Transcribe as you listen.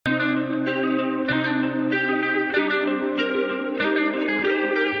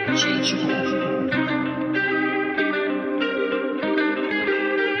Watch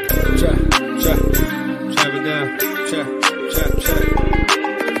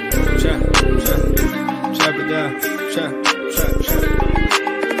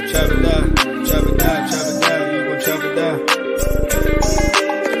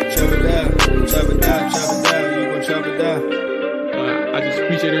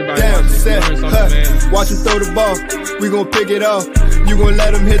him throw the ball, we gon' pick it off. You gon'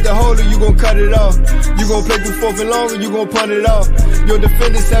 let him hit the hole or you gon' cut it off. You gon' play through fourth and long or you gon' punt it off. Your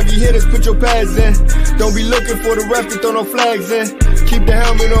defenders, heavy hitters, put your pads in. Don't be looking for the ref to throw no flags in. Keep the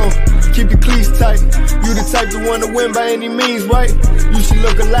helmet on, keep the cleats tight. You the type to want to win by any means, right? You should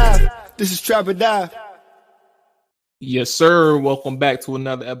look alive. This is Trap or Die. Yes, sir. Welcome back to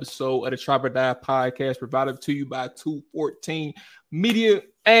another episode of the Trap or Die podcast, provided to you by 214 Media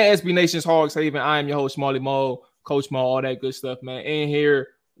and SB Nation's Hogs Haven. I am your host, Smalley Mo, Coach Mo, all that good stuff, man. In here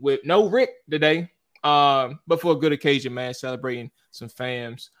with no Rick today, but for a good occasion, man, celebrating some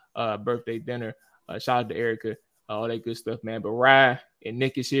fams' birthday dinner. Shout out to Erica, all that good stuff, man. But Rye and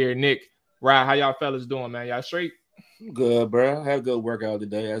Nick is here. Nick, Rye, how y'all fellas doing, man? Y'all straight? Good, bro. I had a good workout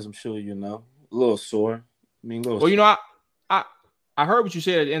today, as I'm sure you know. A little sore. Well, you know, I heard what you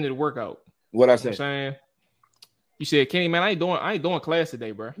said at the end of the workout. What I You know said? what I'm saying? You said, Kenny, man, I ain't doing class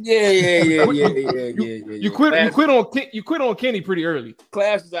today, bro. Yeah. You quit on Kenny pretty early.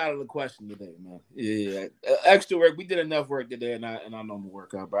 Class is out of the question today, man. Yeah. Extra work. We did enough work today, and I normal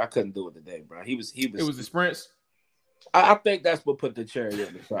workout, bro. I couldn't do it today, bro. He was. It was the sprints. I think that's what put the cherry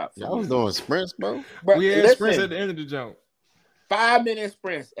on the top. I was doing sprints, bro. We had sprints at the end of the jump. 5-minute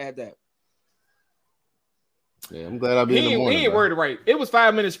sprints at that. Yeah, I'm glad I'll be in the morning. He ain't worded right. It was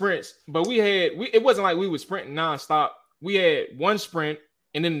 5-minute sprints, but it wasn't like we were sprinting nonstop. We had one sprint,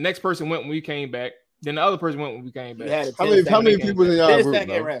 and then the next person went when we came back. Then the other person went when we came back. How many people in y'all group,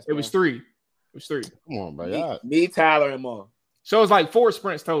 bro? Rest, it was three. Come on, bro. Me, Tyler, and Mo. So it's like 4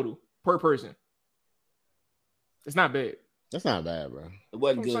 sprints total per person. It's not bad. That's not bad, bro. It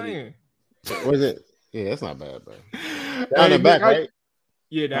wasn't good. Was it? Yeah, that's not bad, bro. Down the back, right?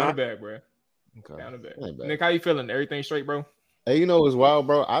 Yeah, down the back, bro. Okay. Down the back. Nick, how you feeling? Everything straight, bro? Hey, you know what's wild,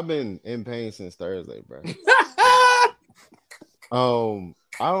 bro? I've been in pain since Thursday, bro. I don't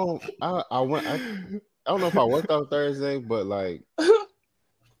know if I worked on Thursday, but like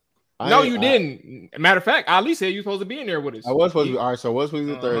no, you didn't. Matter of fact, Ali said you were supposed to be in there with us. I was supposed to be all right, so I was supposed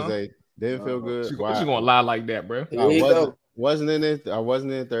to be Thursday. Didn't feel good. You gonna lie like that, bro? I wasn't in it. I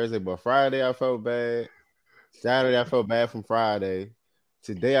wasn't in Thursday, but Friday I felt bad. Saturday I felt bad from Friday.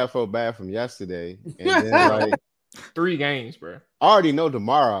 Today I felt bad from yesterday, and then like 3 games, bro. I already know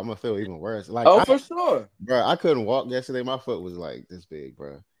tomorrow I'm gonna feel even worse. Like, for sure, bro. I couldn't walk yesterday. My foot was like this big,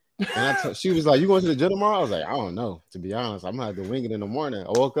 bro. And she was like, "You going to the gym tomorrow?" I was like, "I don't know. To be honest, I'm gonna have to wing it in the morning."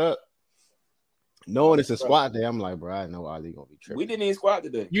 I woke up knowing it's a squat day. I'm like, bro, I know Ali gonna be tripping. We didn't even squat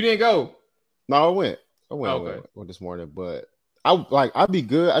today. You didn't go? No, I went. Okay. I went this morning, but I'd be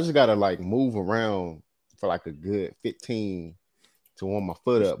good. I just gotta like move around for like a good 15 to warm my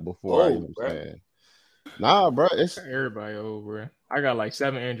foot up before I even saying. Nah, bro, it's everybody over, bro. I got like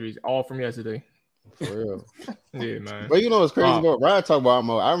 7 injuries, all from yesterday. For real. Yeah, man. But you know what's crazy about Ryan talk about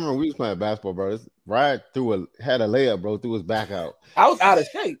Mo? I remember we was playing basketball, bro. Ryan had a layup, bro, threw his back out. I was out of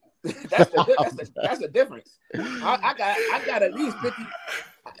shape. That's the difference. I got at least 50.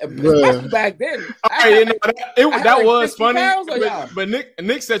 Especially back then. That was funny. But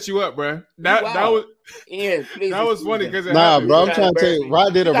Nick set you up, bro. That was Ian, please, that was funny because bro, I'm trying to tell you,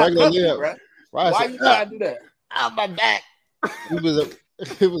 Ryan did a regular layup. Why you trying to do that? Out my back. It was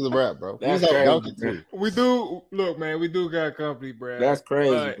a rap, bro. That's crazy. We do look, man. We do got company, bro. That's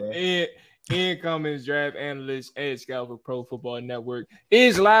crazy, bro. Ian Cummings, draft analyst, and scout for Pro Football Network,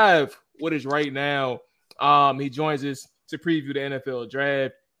 is live with us right now. He joins us to preview the NFL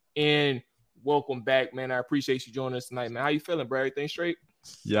draft. And welcome back, man. I appreciate you joining us tonight, man. How you feeling, bro? Everything straight?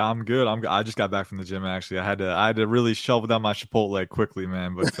 Yeah, I'm good. I just got back from the gym. Actually, I had to really shovel down my Chipotle quickly,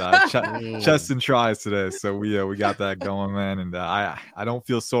 man. But chest and tries today, so we got that going, man. And I don't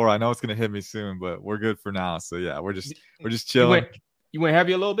feel sore. I know it's gonna hit me soon, but we're good for now. So yeah, we're just chilling. You went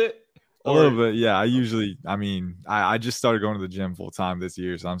heavy a little bit. A little bit, yeah. I just started going to the gym full time this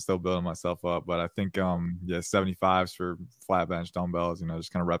year, so I'm still building myself up. But I think 75s for flat bench dumbbells,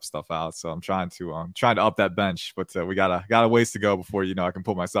 just kind of rep stuff out. So I'm trying to up that bench, but we got a ways to go before I can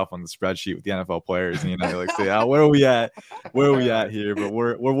put myself on the spreadsheet with the NFL players and like say, where are we at here? But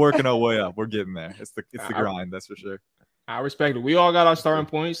we're working our way up. We're getting there. It's the grind, that's for sure. I respect it. We all got our starting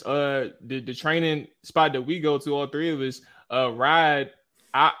points. The training spot that we go to, all 3 of us,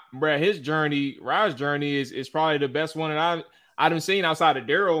 Ride's journey is probably the best one that I've seen outside of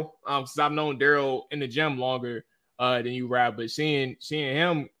Daryl, since I've known Daryl in the gym longer than you, Rob, but seeing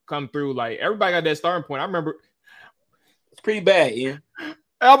him come through, like everybody got that starting point. I remember it's pretty bad, Ian.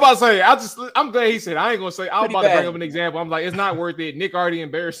 I'm about to say, I'm glad he said, I ain't gonna say, I was about to bring bad. up an example. I'm like, it's not worth it. Nick already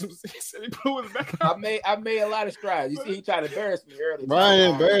embarrassed him. He said he blew his back out. I made a lot of strides. You see, he tried to embarrass me earlier.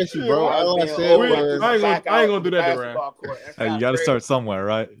 Brian embarrassed you, bro. All I said was, I ain't gonna do that to Ryan. Hey, you got to start somewhere,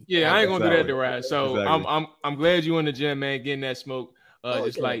 right? Yeah, I ain't gonna do that to Ryan. So Exactly. I'm glad you in the gym, man, getting that smoke.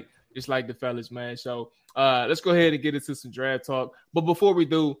 Just like the fellas, man. So let's go ahead and get into some draft talk. But before we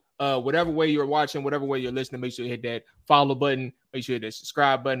do, whatever way you're watching, whatever way you're listening, make sure you hit that follow button, make sure you hit that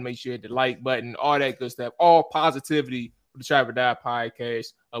subscribe button, make sure you hit the like button, all that good stuff. All positivity for the Trap or Die podcast.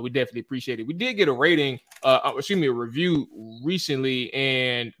 We definitely appreciate it. We did get a rating, a review recently,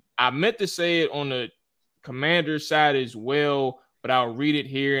 and I meant to say it on the Commander side as well, but I'll read it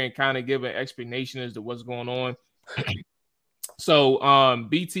here and kind of give an explanation as to what's going on. So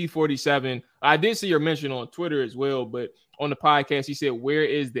BT47, I did see your mention on Twitter as well, but on the podcast, he said, where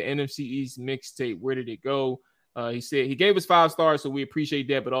is the NFC East mixtape? Where did it go? He said he gave us 5 stars, so we appreciate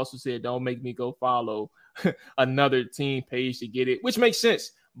that, but also said, don't make me go follow another team page to get it, which makes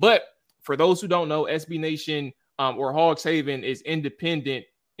sense. But for those who don't know, SB Nation or Hogs Haven is independent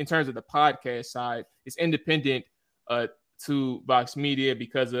in terms of the podcast side. It's independent to Vox Media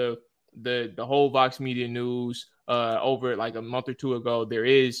because of the whole Vox Media news over like a month or two ago. There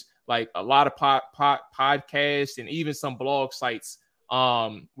is like a lot of podcasts and even some blog sites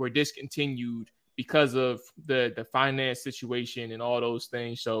were discontinued because of the finance situation and all those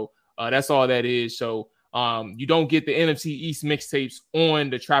things. So that's all that is. So you don't get the NFC East mixtapes on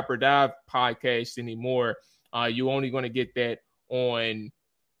the Trap or Dive podcast anymore. You're only going to get that on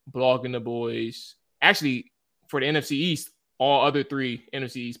Blogging the Boys. Actually, for the NFC East, all other 3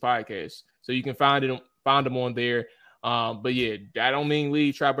 NFC East podcasts. So you can find them on there. But yeah, that don't mean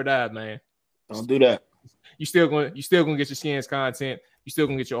leave Trap or Dive, man. Don't do that. You still gonna get your skins content. You still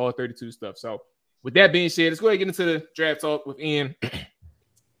gonna get your all 32 stuff. So with that being said, let's go ahead and get into the draft talk with Ian.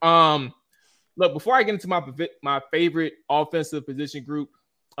 Look, before I get into my favorite offensive position group,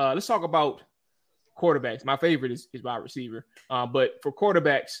 let's talk about quarterbacks. My favorite is wide receiver. But for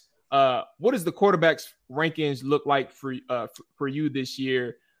quarterbacks, what does the quarterbacks rankings look like for you this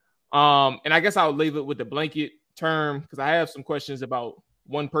year? And I guess I'll leave it with the blanket term because I have some questions about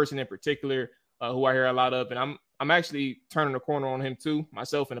one person in particular who I hear a lot of, and I'm actually turning the corner on him too,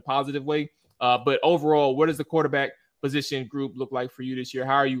 myself in a positive way. But overall, what does the quarterback position group look like for you this year?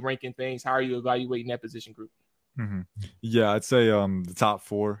 How are you ranking things? How are you evaluating that position group? Mm-hmm. Yeah, I'd say the top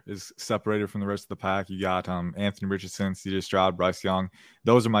 4 is separated from the rest of the pack. You got Anthony Richardson, CJ Stroud, Bryce Young.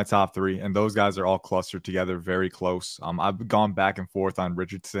 Those are my top 3, and those guys are all clustered together very close. I've gone back and forth on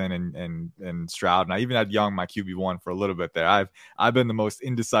Richardson and Stroud, and I even had Young, my QB1, for a little bit there. I've been the most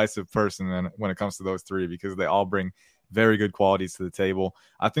indecisive person when it comes to those 3 because they all bring very good qualities to the table.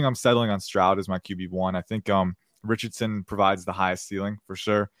 I think I'm settling on Stroud as my QB1. I think Richardson provides the highest ceiling for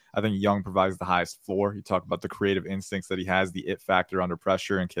sure. I think Young provides the highest floor. You talk about the creative instincts that he has, the it factor under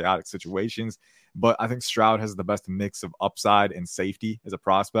pressure and chaotic situations. But I think Stroud has the best mix of upside and safety as a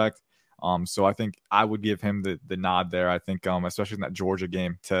prospect. So I think I would give him the nod there. I think, especially in that Georgia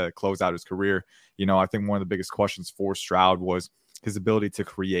game to close out his career, I think one of the biggest questions for Stroud was his ability to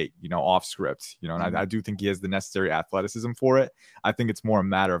create, off script, and I do think he has the necessary athleticism for it. I think it's more a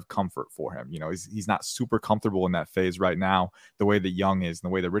matter of comfort for him. He's not super comfortable in that phase right now, the way that Young is and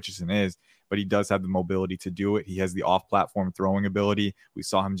the way that Richardson is, but he does have the mobility to do it. He has the off-platform throwing ability. We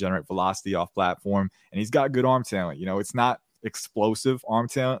saw him generate velocity off-platform, and he's got good arm talent. It's not explosive arm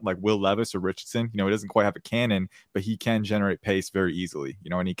talent like Will Levis or Richardson. He doesn't quite have a cannon, but he can generate pace very easily,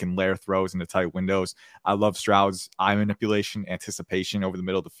 and he can layer throws into tight windows. I love Stroud's eye manipulation, anticipation over the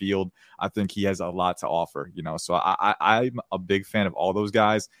middle of the field. I think he has a lot to offer, so I'm a big fan of all those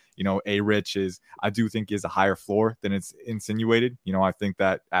guys. A-Rich I do think is a higher floor than it's insinuated. I think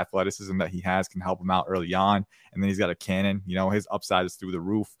that athleticism that he has can help him out early on, and then he's got a cannon. His upside is through the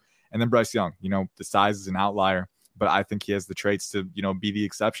roof. And then Bryce Young, the size is an outlier, but I think he has the traits to, be the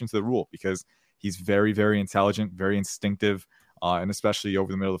exception to the rule because he's very, very intelligent, very instinctive, and especially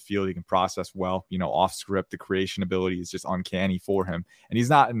over the middle of the field, he can process well. Off script, the creation ability is just uncanny for him. And he's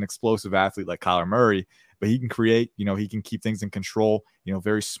not an explosive athlete like Kyler Murray, but he can create, he can keep things in control,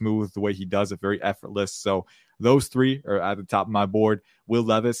 very smooth the way he does it, very effortless. So those 3 are at the top of my board. Will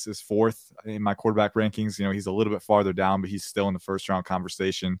Levis is 4th in my quarterback rankings. He's a little bit farther down, but he's still in the first round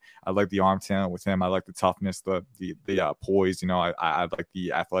conversation. I like the arm talent with him. I like the toughness, the poise. I like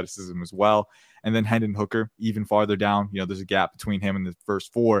the athleticism as well. And then Hendon Hooker, even farther down. There's a gap between him and the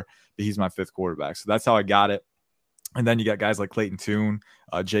first 4, but he's my 5th quarterback. So that's how I got it. And then you got guys like Clayton Tune,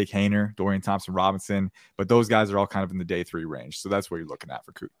 Jake Haener, Dorian Thompson-Robinson, but those guys are all kind of in the day 3 range. So that's what you're looking at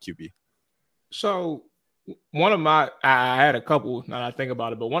for QB. So I had a couple now that I think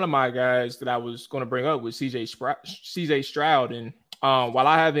about it, but one of my guys that I was going to bring up was CJ Stroud. And while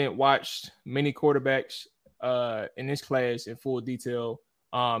I haven't watched many quarterbacks in this class in full detail,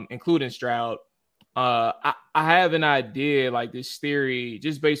 including Stroud, I have an idea, like this theory,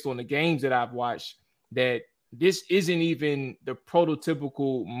 just based on the games that I've watched, that this isn't even the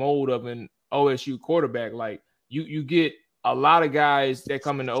prototypical mold of an OSU quarterback. Like you get a lot of guys that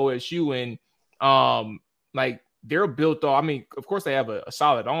come into OSU and like they're built off. I mean, of course they have a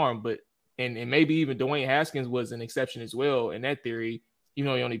solid arm, but and maybe even Dwayne Haskins was an exception as well in that theory. You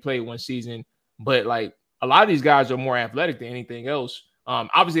know, he only played one season, but like a lot of these guys are more athletic than anything else.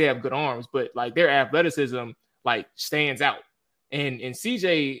 Obviously they have good arms, but like their athleticism like stands out. And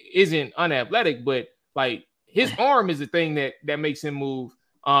CJ isn't unathletic, but like his arm is the thing that makes him move.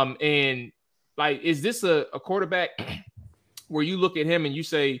 And like, is this a quarterback where you look at him and you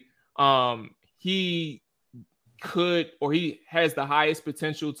say he could, or he has the highest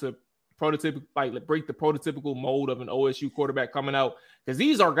potential to break the prototypical mold of an OSU quarterback coming out? Because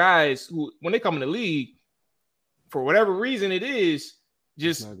these are guys who, when they come in the league, for whatever reason it is,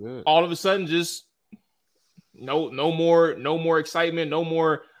 just all of a sudden, just no more excitement, no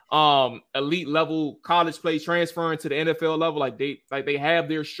more elite level college play transferring to the NFL level. Like they have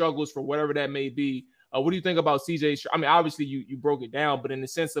their struggles for whatever that may be. What do you think about CJ? I mean, obviously you broke it down, but in the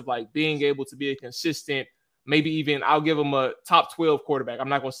sense of like being able to be a consistent, maybe even I'll give him a top 12 quarterback. I'm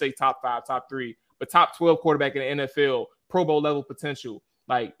not going to say top 5, top 3, but top 12 quarterback in the NFL, Pro Bowl level potential.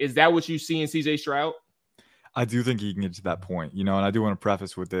 Like, is that what you see in CJ Stroud? I do think he can get to that point, and I do want to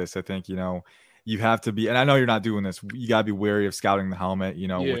preface with this. I think, you have to be, and I know you're not doing this, you got to be wary of scouting the helmet,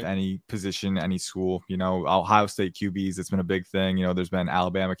 with any position, any school, Ohio State QBs, it's been a big thing. There's been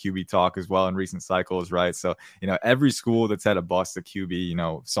Alabama QB talk as well in recent cycles, right? So, every school that's had a bust at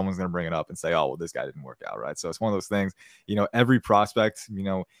QB, someone's going to bring it up and say, oh, well, this guy didn't work out, right? So it's one of those things, every prospect,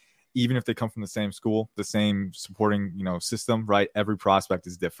 even if they come from the same school, the same supporting, system, right? Every prospect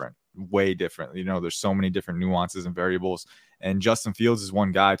is different, way different. There's so many different nuances and variables. And Justin Fields is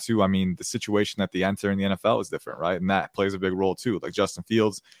one guy too. I mean, the situation that they enter in the NFL is different, right? And that plays a big role too. Like Justin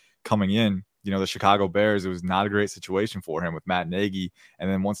Fields coming in, the Chicago Bears, it was not a great situation for him with Matt Nagy. And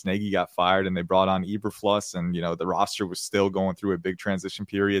then once Nagy got fired and they brought on Eberflus, and, the roster was still going through a big transition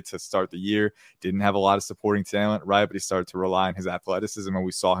period to start the year, didn't have a lot of supporting talent, right? But he started to rely on his athleticism, and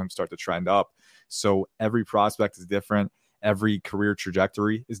we saw him start to trend up. So every prospect is different. Every career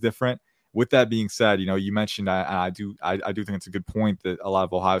trajectory is different. With that being said, you mentioned, I do think it's a good point that a lot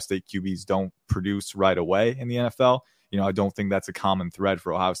of Ohio State QBs don't produce right away in the NFL. I don't think that's a common thread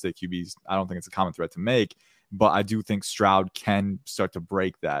for Ohio State QBs. I don't think it's a common thread to make, but I do think Stroud can start to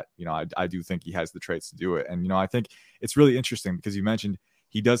break that. I do think he has the traits to do it. And, I think it's really interesting because you mentioned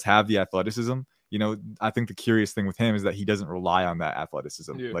he does have the athleticism. I think the curious thing with him is that he doesn't rely on that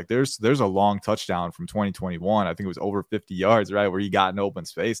athleticism. Yeah. Like there's a long touchdown from 2021. I think it was over 50 yards, right? Where he got in open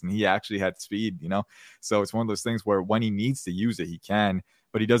space and he actually had speed, So it's one of those things where when he needs to use it, he can,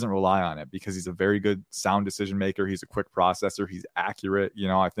 but he doesn't rely on it because he's a very good sound decision maker. He's a quick processor. He's accurate.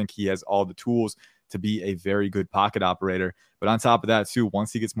 I think he has all the tools to be a very good pocket operator. But on top of that too,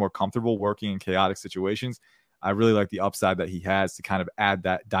 once he gets more comfortable working in chaotic situations, I really like the upside that he has to kind of add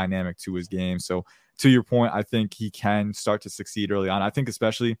that dynamic to his game. So to your point, I think he can start to succeed early on. I think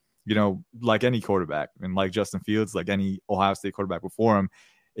especially, like any quarterback and like Justin Fields, like any Ohio State quarterback before him,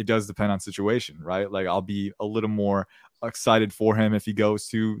 it does depend on situation, right? Like I'll be a little more excited for him if he goes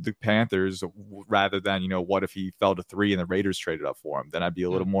to the Panthers rather than, what if he fell to 3 and the Raiders traded up for him? Then I'd be a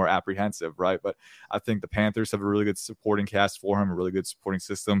little more apprehensive, right? But I think the Panthers have a really good supporting cast for him, a really good supporting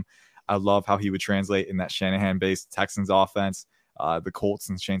system. I love how he would translate in that Shanahan-based Texans offense. The Colts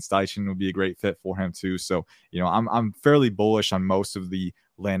and Shane Steichen would be a great fit for him too. So, I'm fairly bullish on most of the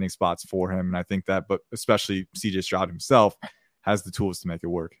landing spots for him. And I think that, but especially CJ Stroud himself has the tools to make it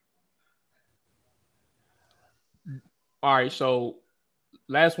work. All right. So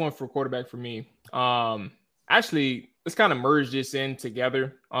last one for quarterback for me. Actually, let's kind of merge this in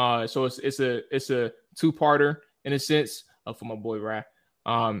together. So it's a two-parter in a sense for my boy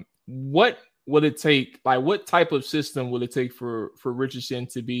Rye. What will it take? Like, what type of system will it take for Richardson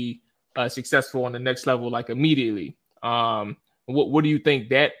to be successful on the next level, like immediately? What do you think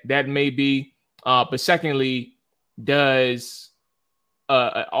that may be? But secondly, does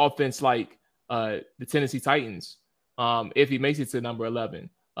an offense like the Tennessee Titans, if he makes it to number 11,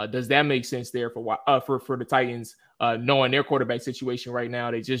 does that make sense there for the Titans knowing their quarterback situation right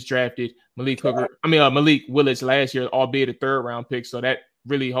now. They just drafted Malik Willis last year, albeit a 3rd round pick. So that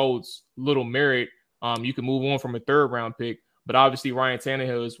really holds little merit. You can move on from a 3rd round pick, but obviously Ryan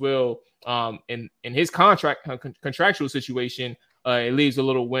Tannehill as well. In his contractual situation, it leaves a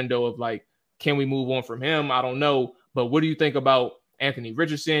little window of like, can we move on from him? I don't know. But what do you think about Anthony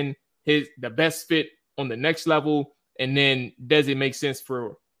Richardson, the best fit on the next level? And then does it make sense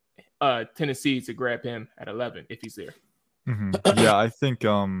for Tennessee to grab him at 11 if he's there? Mm-hmm. Yeah, I think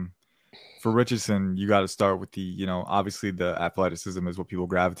for Richardson, you got to start with the, obviously the athleticism is what people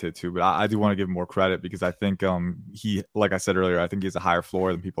gravitate to, but I do want to give him more credit because I think he, like I said earlier, I think he has a higher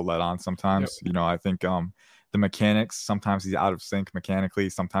floor than people let on sometimes. Yep. I think the mechanics, sometimes he's out of sync mechanically.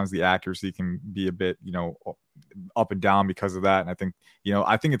 Sometimes the accuracy can be a bit, up and down because of that. And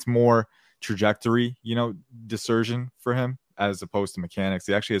I think it's more trajectory, dispersion for him as opposed to mechanics.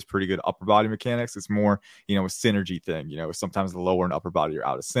 He actually has pretty good upper body mechanics. It's more, a synergy thing, sometimes the lower and upper body are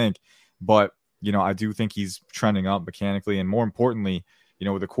out of sync. But, I do think he's trending up mechanically. And more importantly,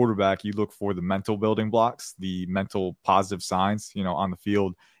 with a quarterback, you look for the mental building blocks, the mental positive signs, on the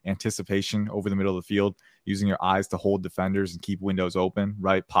field, anticipation over the middle of the field, using your eyes to hold defenders and keep windows open,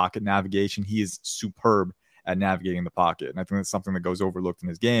 right? Pocket navigation. He is superb at navigating the pocket. And I think that's something that goes overlooked in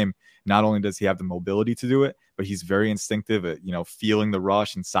his game. Not only does he have the mobility to do it, but he's very instinctive at, feeling the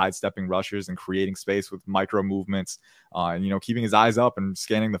rush and sidestepping rushers and creating space with micro movements, and, keeping his eyes up and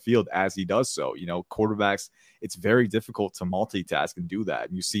scanning the field as he does so. Quarterbacks, it's very difficult to multitask and do that.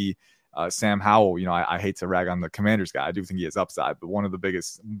 And you see Sam Howell, I hate to rag on the Commanders guy. I do think he has upside, but one of the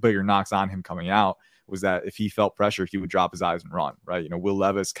bigger knocks on him coming out was that if he felt pressure, he would drop his eyes and run, right? Will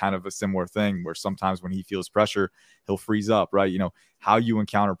Levis, kind of a similar thing where sometimes when he feels pressure, he'll freeze up, right? How you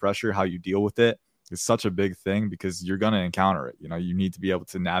encounter pressure, how you deal with it is such a big thing because you're going to encounter it. You need to be able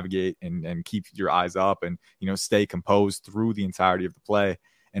to navigate and keep your eyes up and, stay composed through the entirety of the play.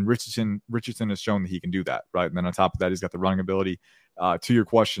 And Richardson has shown that he can do that, right? And then on top of that, he's got the running ability. To your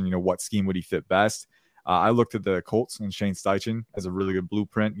question, what scheme would he fit best? I looked at the Colts and Shane Steichen as a really good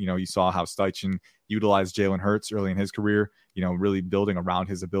blueprint. You saw how Steichen utilized Jalen Hurts early in his career, really building around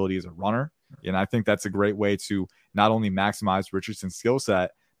his ability as a runner. And I think that's a great way to not only maximize Richardson's skill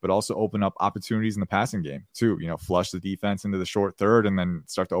set, but also open up opportunities in the passing game too, flush the defense into the short third and then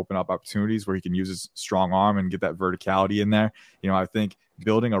start to open up opportunities where he can use his strong arm and get that verticality in there. I think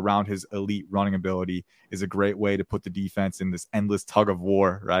building around his elite running ability is a great way to put the defense in this endless tug of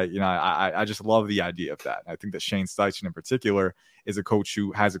war, right? I just love the idea of that. I think that Shane Steichen in particular is a coach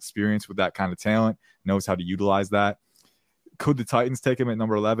who has experience with that kind of talent, knows how to utilize that. Could the Titans take him at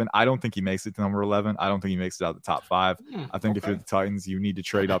number 11? I don't think he makes it to number 11. I don't think he makes it out of the top 5. I think if you're the Titans, you need to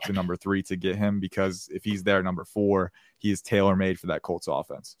trade up to number 3 to get him because if he's there number 4, he is tailor-made for that Colts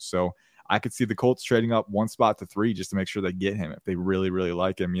offense. So I could see the Colts trading up one spot to 3 just to make sure they get him if they really, really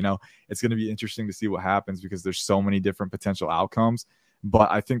like him. It's going to be interesting to see what happens because there's so many different potential outcomes.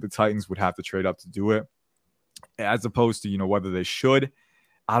 But I think the Titans would have to trade up to do it as opposed to, whether they should.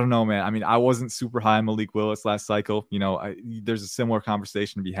 I don't know, man. I mean, I wasn't super high on Malik Willis last cycle. There's a similar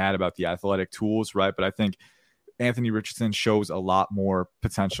conversation to be had about the athletic tools, right? But I think Anthony Richardson shows a lot more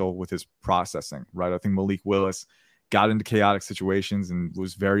potential with his processing, right? I think Malik Willis got into chaotic situations and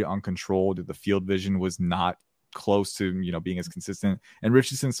was very uncontrolled. The field vision was not close to, being as consistent. And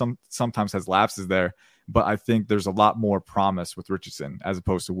Richardson sometimes has lapses there, but I think there's a lot more promise with Richardson as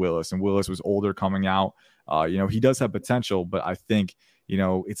opposed to Willis. And Willis was older coming out. He does have potential, but I think,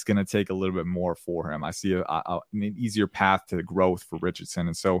 it's going to take a little bit more for him. I see an easier path to growth for Richardson.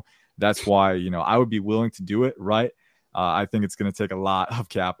 And so that's why, I would be willing to do it, right? I think it's going to take a lot of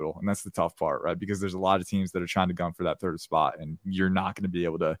capital, and that's the tough part, right? Because there's a lot of teams that are trying to gun for that 3rd spot, and you're not going to be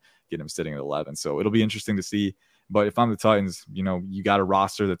able to get him sitting at 11. So it'll be interesting to see. But if I'm the Titans, you got a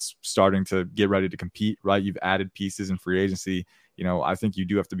roster that's starting to get ready to compete, right? You've added pieces in free agency. I think you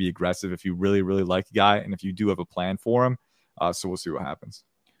do have to be aggressive if you really, really like a guy, and if you do have a plan for him. So we'll see what happens.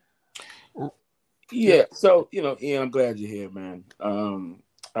 Yeah. So, Ian, I'm glad you're here, man.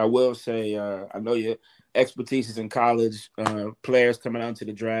 I will say, I know your expertise is in college players coming out to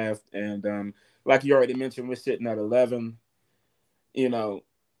the draft. And like you already mentioned, we're sitting at 11.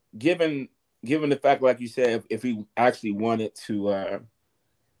 Given the fact, like you said, if we actually wanted to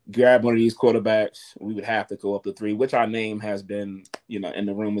grab one of these quarterbacks, we would have to go up to 3, which our name has been, in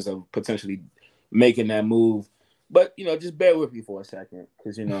the rumors of potentially making that move. But, just bear with me for a second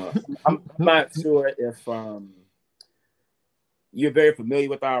because, I'm not sure if you're very familiar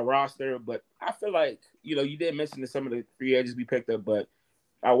with our roster, but I feel like, you did mention that some of the free agents we picked up, but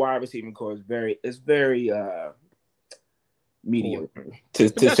our wide receiving core is very mediocre.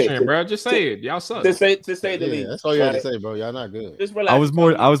 Pedestrian, bro. Just say it. Y'all suck. To say the least. That's all you had to say, bro. Y'all not good. Just relax.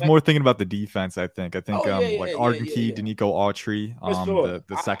 I was more thinking about the defense. I think Arden Key, Danico Autry,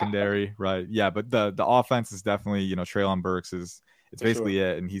 the secondary, right? Yeah, but the offense is definitely, Treylon Burks it's basically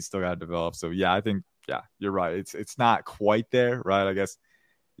it, and he's still got to develop. So yeah, I think you're right. It's not quite there, right? I guess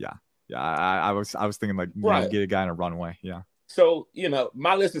I was thinking get a guy in a runway. Yeah. So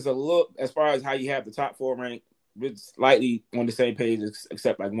my list is a look as far as how you have the top 4 ranked. We're slightly on the same page,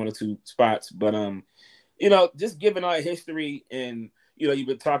 except like 1 or 2 spots. But just given our history, and you've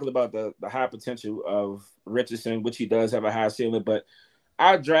been talking about the high potential of Richardson, which he does have a high ceiling. But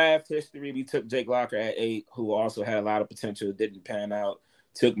our draft history, we took Jake Locker at 8, who also had a lot of potential, didn't pan out.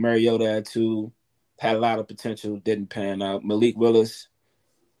 Took Mariota at 2, had a lot of potential, didn't pan out. Malik Willis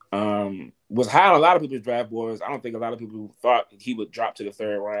was high on a lot of people's draft boards. I don't think a lot of people thought he would drop to the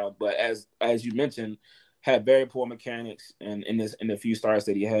 3rd round, but as you mentioned, had very poor mechanics, and in the few starts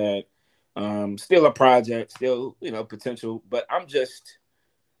that he had, still a project, still potential. But I'm just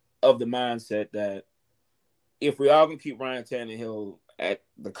of the mindset that if we are gonna keep Ryan Tannehill at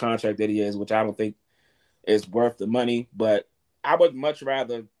the contract that he is, which I don't think is worth the money, but I would much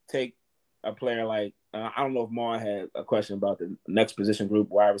rather take a player like I don't know if Mar had a question about the next position group,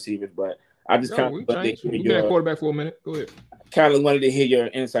 wide receivers, but I just kind of wanted to hear your quarterback for a minute. Go ahead. Kind of wanted to hear your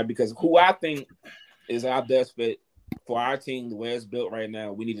insight, because who I think is our best fit for our team, the way it's built right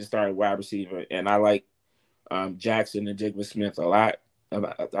now, we need to start a wide receiver. And I like Jackson and Jigba Smith a lot. I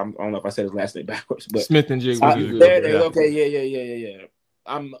don't know if I said his last name backwards, but Smith and Jigba. Okay, yeah.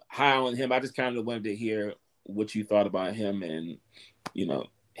 I'm high on him. I just kind of wanted to hear what you thought about him and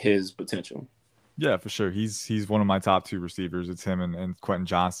his potential. Yeah, for sure. He's one of my top 2 receivers. It's him and Quentin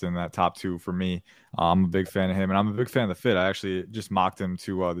Johnston, that top 2 for me. I'm a big fan of him, and I'm a big fan of the fit. I actually just mocked him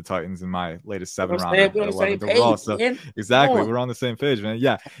to the Titans in my latest 7-rounder. We're on the same page, so exactly, we're on the same page, man.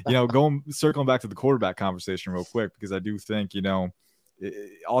 Yeah, circling back to the quarterback conversation real quick, because I do think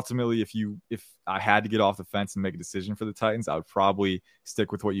ultimately, if I had to get off the fence and make a decision for the Titans, I would probably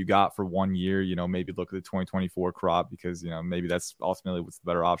stick with what you got for 1 year. Maybe look at the 2024 crop, because maybe that's ultimately what's the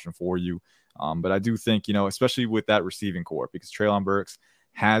better option for you. But I do think, especially with that receiving core, because Treylon Burks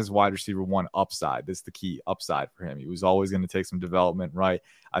has wide receiver 1 upside. That's the key upside for him. He was always going to take some development, right?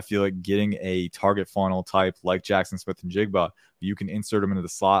 I feel like getting a target funnel type like Jackson Smith and Jigba, you can insert him into the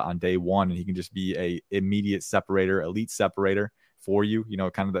slot on day 1, and he can just be a immediate separator, elite separator for you,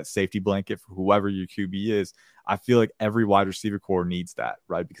 kind of that safety blanket for whoever your QB is. I feel like every wide receiver core needs that,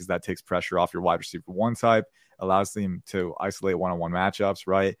 right? Because that takes pressure off your wide receiver 1 type, allows them to isolate one-on-one matchups,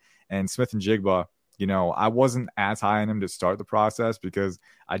 right? And Smith and Jigba, I wasn't as high on him to start the process because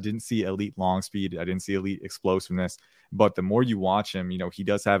I didn't see elite long speed. I didn't see elite explosiveness. But the more you watch him, he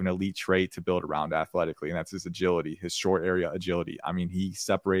does have an elite trait to build around athletically, and that's his agility, his short area agility. I mean, he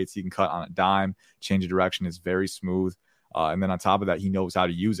separates, he can cut on a dime, change of direction is very smooth. And then on top of that, he knows how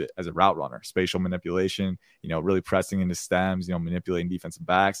to use it as a route runner, spatial manipulation, really pressing into stems, manipulating defensive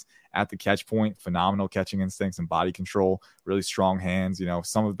backs at the catch point, phenomenal catching instincts and body control, really strong hands,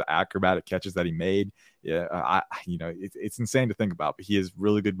 some of the acrobatic catches that he made. Yeah. It's insane to think about, but he has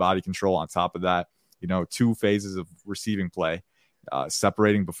really good body control. On top of that, 2 phases of receiving play,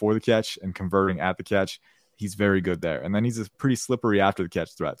 separating before the catch and converting at the catch. He's very good there. And then he's a pretty slippery after the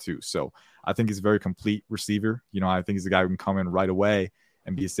catch threat too. So I think he's a very complete receiver. I think he's a guy who can come in right away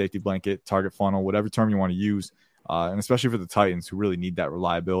and be a safety blanket, target funnel, whatever term you want to use. And especially for the Titans, who really need that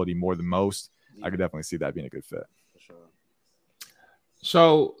reliability more than most, I could definitely see that being a good fit. For sure.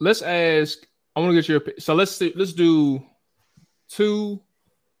 So let's ask, I want to get your opinion. So let's do 2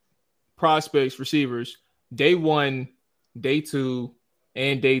 prospects, receivers, day 1, day 2,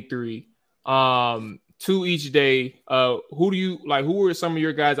 and day 3. 2 each day. Who do you like? Who are some of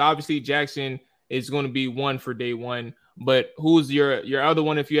your guys? Obviously, Jackson is going to be 1 for day 1, but who's your other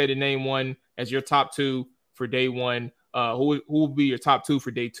one? If you had to name one as your top 2 for day 1, who will be your top 2 for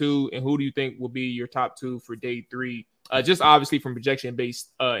day 2, and who do you think will be your top 2 for day 3? Just obviously from projection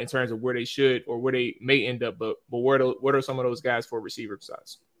based in terms of where they should or where they may end up, but what are some of those guys for receiver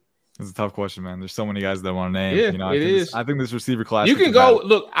size? It's a tough question, man. There's so many guys that I want to name. Yeah, I think this receiver class. You can go.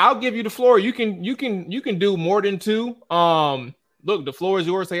 Look, I'll give you the floor. You can do more than 2. Look, the floor is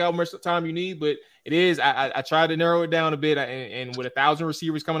yours. Take how much time you need, but it is. I tried to narrow it down a bit, and with 1,000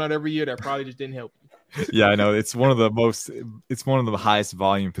 receivers coming out every year, that probably just didn't help you. Yeah, I know. It's one of the highest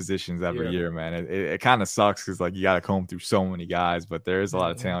volume positions every year, man. It kind of sucks because you got to comb through so many guys, but there is a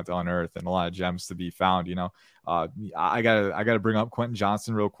lot of talent on earth and a lot of gems to be found. I gotta bring up Quentin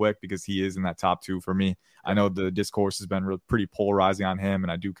Johnston real quick because he is in that top 2 for me. I know the discourse has been pretty polarizing on him,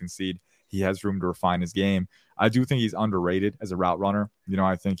 and I do concede he has room to refine his game. I do think he's underrated as a route runner.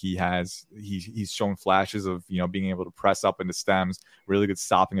 I think he's shown flashes of, being able to press up into stems, really good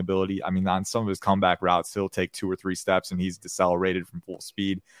stopping ability. I mean, on some of his comeback routes, he'll take 2 or 3 steps and he's decelerated from full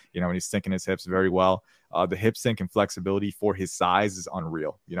speed, and he's sinking his hips very well. The hip sink and flexibility for his size is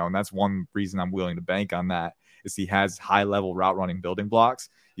unreal, and that's one reason I'm willing to bank on that is he has high level route running building blocks.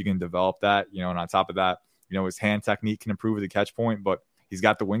 You can develop that, and on top of that, his hand technique can improve at the catch point, but he's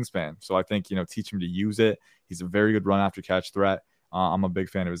got the wingspan. So I think, teach him to use it. He's a very good run after catch threat. I'm a big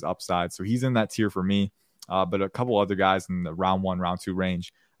fan of his upside. So he's in that tier for me. But a couple other guys in the round 1, round 2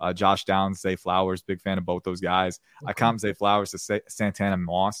 range, Josh Downs, Zay Flowers, big fan of both those guys. I comp Zay Flowers to Santana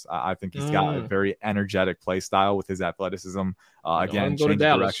Moss. I think he's got a very energetic play style with his athleticism. Again, change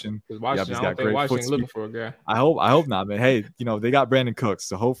direction. He's got great foot speed. Looking for a guy. I hope not, man. Hey, they got Brandon Cooks,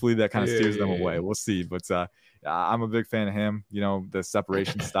 so hopefully that kind of steers them away. We'll see. But I'm a big fan of him. The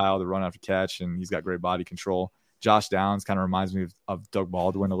separation style, the run after catch, and he's got great body control. Josh Downs kind of reminds me of Doug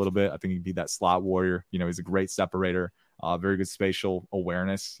Baldwin a little bit. I think he'd be that slot warrior. He's a great separator, very good spatial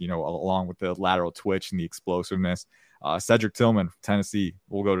awareness, along with the lateral twitch and the explosiveness. Cedric Tillman, Tennessee.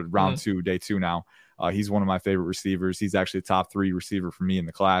 We'll go to round 2, day 2 now. He's one of my favorite receivers. He's actually a top 3 receiver for me in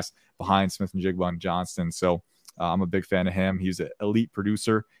the class behind Smith-Njigba and Johnston. So I'm a big fan of him. He's an elite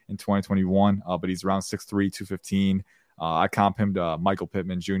producer in 2021, but he's around 6'3", 215. I comp him to Michael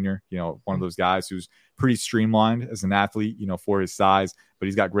Pittman Jr., one of those guys who's pretty streamlined as an athlete, for his size, but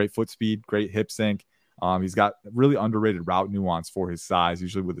he's got great foot speed, great hip sync. He's got really underrated route nuance for his size.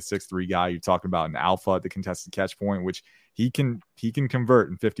 Usually with a 6'3" guy, you're talking about an alpha at the contested catch point, which he can convert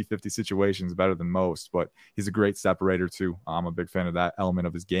in 50-50 situations better than most, but he's a great separator too. I'm a big fan of that element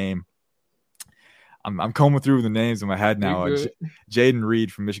of his game. I'm combing through the names in my head now. Jaden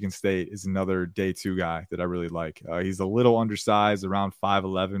Reed from Michigan State is another day 2 guy that I really like. He's a little undersized, around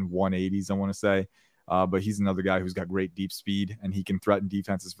 5'11", 180s, I want to say. But he's another guy who's got great deep speed and he can threaten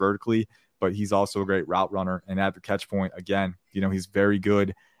defenses vertically, but he's also a great route runner. And at the catch point, again, he's very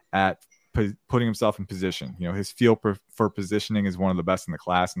good at putting himself in position. His feel for positioning is one of the best in the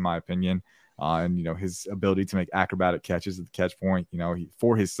class, in my opinion. And his ability to make acrobatic catches at the catch point,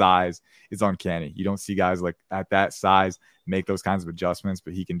 for his size, is uncanny. You don't see guys like at that size make those kinds of adjustments,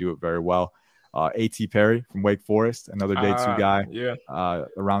 but he can do it very well. A.T. Perry from Wake Forest, another day 2 guy,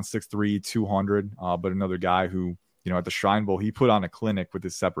 around 6'3", 200, but another guy who, at the Shrine Bowl, he put on a clinic with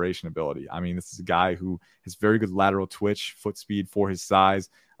his separation ability. I mean, this is a guy who has very good lateral twitch, foot speed for his size.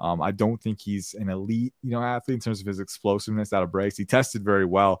 I don't think he's an elite, athlete in terms of his explosiveness out of breaks. He tested very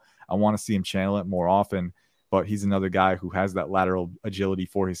well. I want to see him channel it more often, but he's another guy who has that lateral agility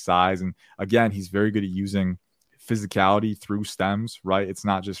for his size. And again, he's very good at using physicality through stems, right? It's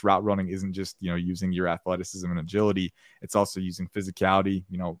not just route running isn't just, using your athleticism and agility. It's also using physicality,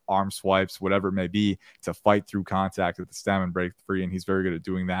 arm swipes, whatever it may be, to fight through contact at the stem and break free. And he's very good at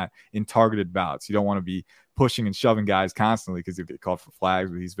doing that in targeted bouts. You don't want to be pushing and shoving guys constantly because you get called for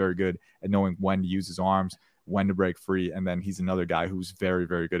flags, but he's very good at knowing when to use his arms, when to break free. And then he's another guy who's very,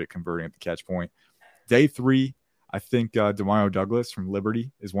 very good at converting at the catch point. Day 3, I think Demario Douglas from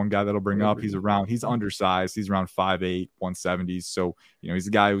Liberty is one guy that'll bring up. He's undersized. He's around 5'8", 170s. So, he's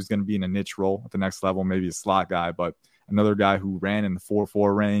a guy who's going to be in a niche role at the next level, maybe a slot guy, but another guy who ran in the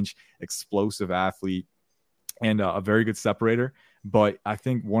 4.4 range, explosive athlete, and a very good separator. But I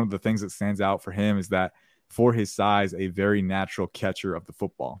think one of the things that stands out for him is that for his size, a very natural catcher of the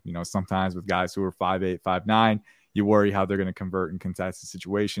football. Sometimes with guys who are 5'8", 5'9", you worry how they're going to convert in contested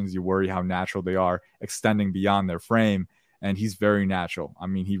situations. You worry how natural they are extending beyond their frame. And he's very natural. I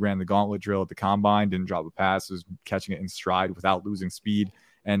mean, he ran the gauntlet drill at the combine, didn't drop a pass, was catching it in stride without losing speed.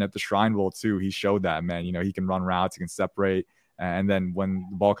 And at the Shrine Bowl too, he showed that, man. He can run routes, he can separate. And then when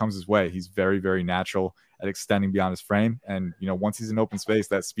the ball comes his way, he's very, very natural at extending beyond his frame. And, once he's in open space,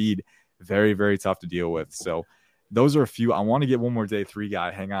 that speed, very, very tough to deal with. So those are a few. I want to get one more day 3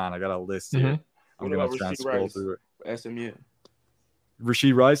 guy. Hang on. I got a list here. I'm going to try and scroll through it. SMU.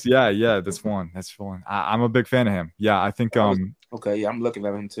 Rasheed Rice. Yeah. That's one. I'm a big fan of him. Yeah. I think, okay. Yeah. I'm looking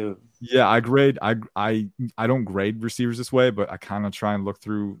at him too. Yeah. I don't grade receivers this way, but I kind of try and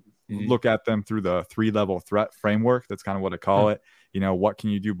look at them through the 3-level threat framework. That's kind of what I call it. What can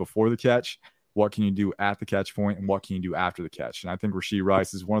you do before the catch? What can you do at the catch point, and what can you do after the catch? And I think Rasheed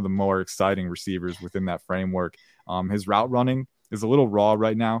Rice is one of the more exciting receivers within that framework. His route running is a little raw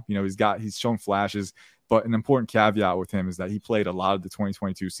right now. He's shown flashes, but an important caveat with him is that he played a lot of the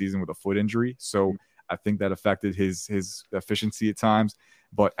 2022 season with a foot injury. So I think that affected his efficiency at times.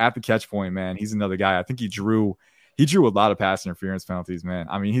 But at the catch point, man, he's another guy. I think he drew a lot of pass interference penalties, man.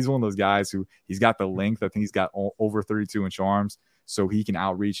 I mean, he's one of those guys who he's got the length. I think he's got over 32-inch arms. so he can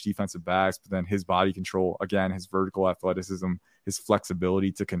outreach defensive backs. But then his body control, again, his vertical athleticism, his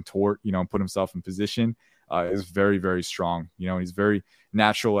flexibility to contort, and put himself in position is very, very strong. He's very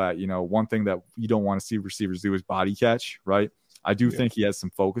natural at, one thing that you don't want to see receivers do is body catch, right? I do think he has some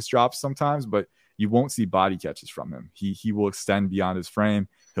focus drops sometimes, but you won't see body catches from him. He will extend beyond his frame.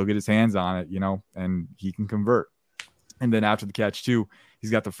 He'll get his hands on it, and he can convert. And then after the catch too,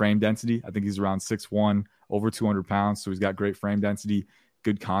 he's got the frame density. I think he's around 6'1", over 200 pounds. So he's got great frame density,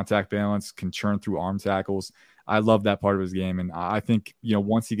 good contact balance, can churn through arm tackles. I love that part of his game. And I think,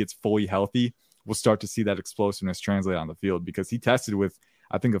 once he gets fully healthy, we'll start to see that explosiveness translate on the field, because he tested with,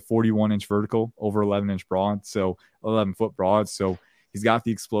 I think, a 41-inch vertical, over 11-inch broad, so 11-foot broad. So he's got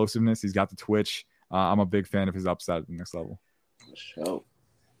the explosiveness. He's got the twitch. I'm a big fan of his upside at the next level. Sure.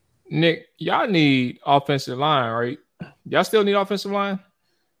 Nick, y'all need offensive line, right? Y'all still need offensive line?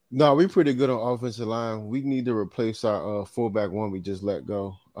 No, we're pretty good on offensive line. We need to replace our fullback one we just let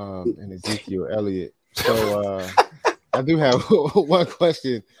go, and Ezekiel Elliott. So I do have one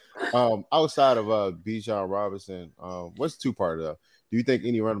question. Outside of Bijan Robinson, what's two-part of? Do you think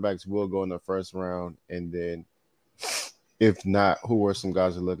any running backs will go in the first round? And then if not, who are some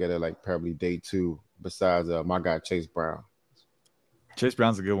guys to look at it like probably day 2 besides my guy Chase Brown? Chase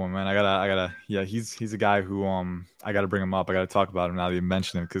Brown's a good one, man. I gotta, yeah, he's a guy who I gotta bring him up. I gotta talk about him now that you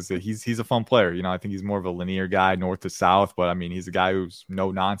mentioned him, because he's a fun player. I think he's more of a linear guy, north to south, but I mean, he's a guy who's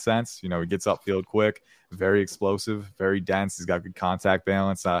no nonsense. He gets upfield quick, very explosive, very dense. He's got good contact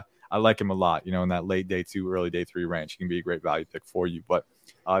balance. I like him a lot. In that late day 2, early day 3 range, he can be a great value pick for you. But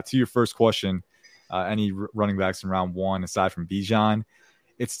to your first question, any running backs in round 1 aside from Bijan?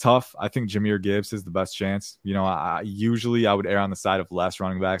 It's tough. I think Jahmyr Gibbs is the best chance. I usually would err on the side of less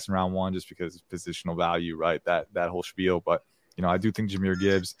running backs in round 1 just because of positional value, right? That whole spiel. But, I do think Jahmyr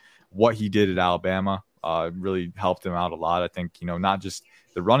Gibbs, what he did at Alabama really helped him out a lot. I think, not just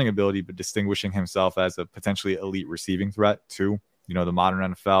the running ability, but distinguishing himself as a potentially elite receiving threat too. The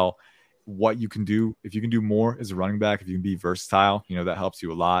modern NFL, what you can do, if you can do more as a running back, if you can be versatile, that helps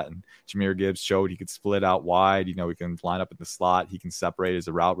you a lot. And Jahmyr Gibbs showed he could split out wide. He can line up in the slot. He can separate as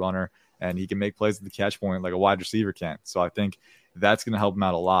a route runner, and he can make plays at the catch point like a wide receiver can. So I think that's going to help him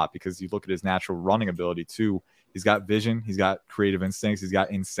out a lot, because you look at his natural running ability too. He's got vision. He's got creative instincts. He's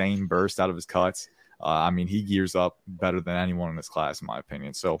got insane burst out of his cuts. He gears up better than anyone in this class, in my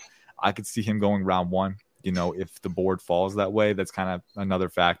opinion. So I could see him going round 1. If the board falls that way, that's kind of another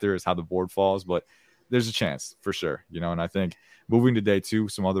factor, is how the board falls, but there's a chance for sure, and I think moving to day 2,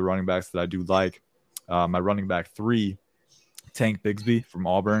 some other running backs that I do like, my running back 3, Tank Bigsby from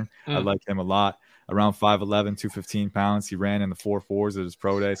Auburn. I like him a lot. Around 5'11", 215 pounds. He ran in the 4.4s at his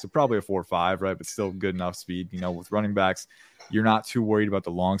pro day, so probably a 4.5, right? But still good enough speed. With running backs, you're not too worried about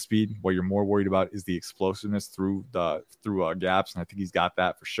the long speed. What you're more worried about is the explosiveness through gaps, and I think he's got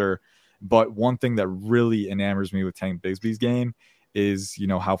that for sure. But one thing that really enamors me with Tank Bigsby's game is,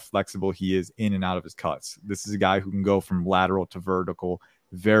 how flexible he is in and out of his cuts. This is a guy who can go from lateral to vertical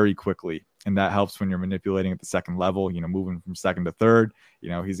very quickly. And that helps when you're manipulating at the second level, moving from second to third.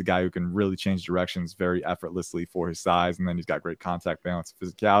 He's a guy who can really change directions very effortlessly for his size. And then he's got great contact balance,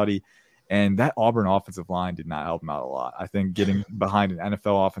 physicality. And that Auburn offensive line did not help him out a lot. I think getting behind an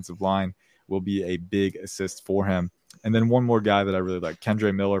NFL offensive line will be a big assist for him. And then one more guy that I really like,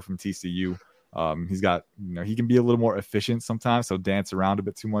 Kendre Miller from TCU. He's got, he can be a little more efficient sometimes, so dance around a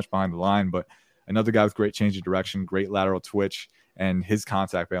bit too much behind the line. But another guy with great change of direction, great lateral twitch, and his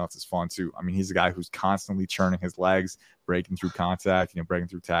contact balance is fun too. He's a guy who's constantly churning his legs, breaking through contact, breaking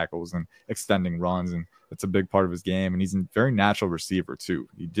through tackles and extending runs. And that's a big part of his game. And he's a very natural receiver too.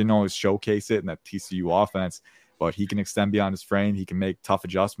 He didn't always showcase it in that TCU offense, but he can extend beyond his frame. He can make tough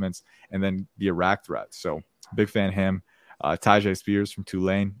adjustments and then be a rack threat. So big fan of him. Tyjae Spears from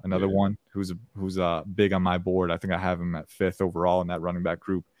Tulane, another one who's big on my board. I think I have him at 5th overall in that running back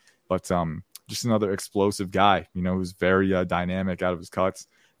group. But just another explosive guy, who's very dynamic out of his cuts,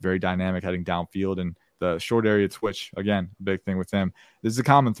 very dynamic heading downfield. And the short area twitch, again, a big thing with him. This is a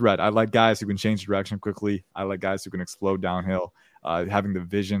common thread. I like guys who can change direction quickly. I like guys who can explode downhill. Having the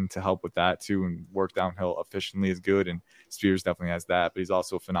vision to help with that too and work downhill efficiently is good. And Spears definitely has that, but he's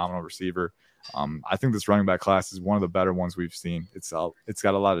also a phenomenal receiver. I think this running back class is one of the better ones we've seen. It's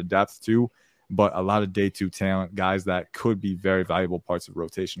got a lot of depth too, but a lot of day 2 talent, guys that could be very valuable parts of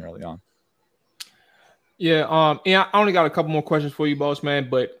rotation early on. Yeah. I only got a couple more questions for you, boss man,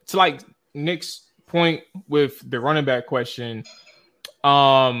 but to like Nick's point with the running back question,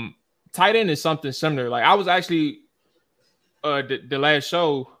 tight end is something similar. Like I was actually the last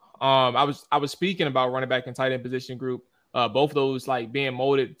show, I was speaking about running back and tight end position group. Both of those like being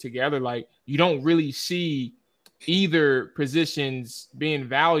molded together. Like you don't really see either positions being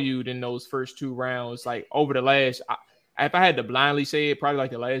valued in those first 2 rounds, like over the last, if I had to blindly say it, probably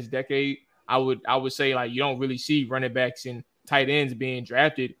like the last decade, I would say like you don't really see running backs and tight ends being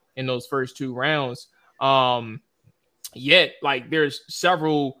drafted in those first 2 rounds. Yet like there's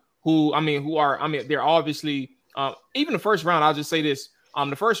several who they're obviously even the first round. I'll just say this: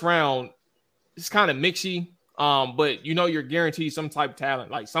 the first round is kind of mixy, but you're guaranteed some type of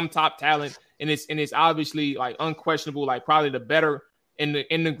talent, like some top talent, and it's obviously like unquestionable, like probably the better in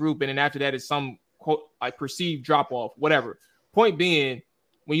the group, and then after that is some quote like perceived drop off, whatever. Point being,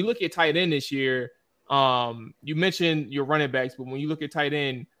 when you look at tight end this year, you mentioned your running backs, but when you look at tight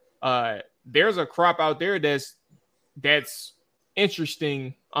end, there's a crop out there that's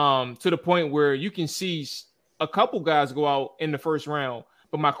interesting to the point where you can see a couple guys go out in the first round.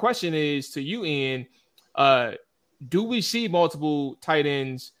 But my question is to you, Ian, do we see multiple tight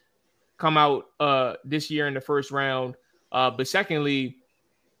ends come out this year in the first round? But secondly,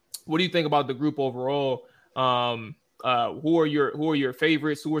 what do you think about the group overall? Who are your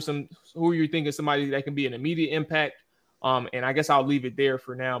favorites? Who are you thinking somebody that can be an immediate impact? And I guess I'll leave it there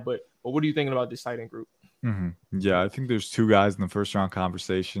for now. But what are you thinking about this tight end group? Mm-hmm. Yeah, I think there's 2 guys in the first round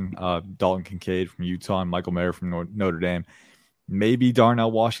conversation: Dalton Kincaid from Utah and Michael Mayer from Notre Dame. Maybe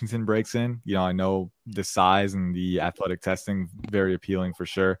Darnell Washington breaks in. I know the size and the athletic testing very appealing for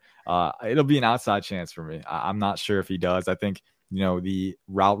sure. It'll be an outside chance for me. I'm not sure if he does. I think the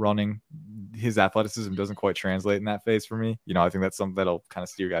route running, his athleticism doesn't quite translate in that phase for me. I think that's something that'll kind of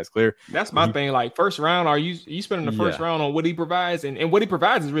steer guys clear. That's my thing. Like first round, are you spending the first round on what he provides, and what he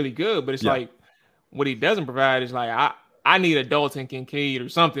provides is really good, but it's like what he doesn't provide is like I need a Dalton Kincaid or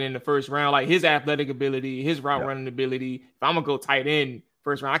something in the first round, like his athletic ability, his route running ability. If I'm gonna go tight end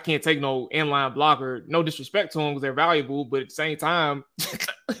first round, I can't take no inline blocker. No disrespect to them because they're valuable, but at the same time,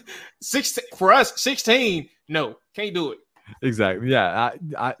 16 for us, 16, no, can't do it. Exactly. Yeah.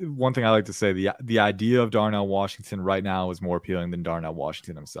 One thing I like to say, the idea of Darnell Washington right now is more appealing than Darnell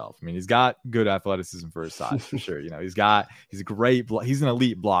Washington himself. I mean, he's got good athleticism for his size, for sure. He's an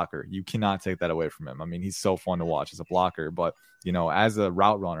elite blocker. You cannot take that away from him. I mean, he's so fun to watch as a blocker, but as a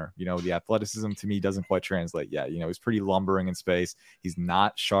route runner, the athleticism to me doesn't quite translate yet. He's pretty lumbering in space. He's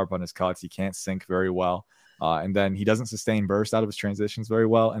not sharp on his cuts. He can't sink very well. And then he doesn't sustain burst out of his transitions very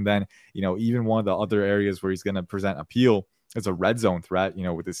well. And then, even one of the other areas where he's going to present appeal is a red zone threat,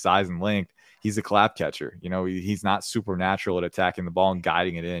 with his size and length. He's a clap catcher. He's not supernatural at attacking the ball and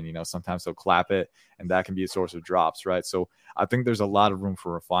guiding it in. Sometimes he'll clap it, and that can be a source of drops, right? So I think there's a lot of room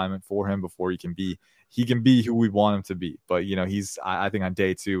for refinement for him before he can be who we want him to be. But, I think on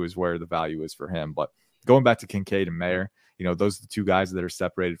day 2 is where the value is for him. But going back to Kincaid and Mayer, those are the 2 guys that are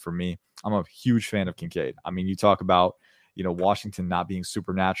separated from me. I'm a huge fan of Kincaid. I mean, you talk about, Washington not being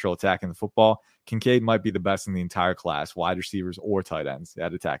supernatural attacking the football. Kincaid might be the best in the entire class, wide receivers or tight ends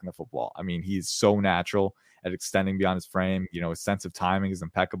at attacking the football. I mean, he's so natural at extending beyond his frame. His sense of timing is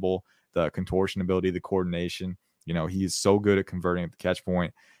impeccable. The contortion ability, the coordination, he's so good at converting at the catch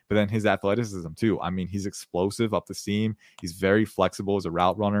point. But then his athleticism too. I mean, he's explosive up the seam. He's very flexible as a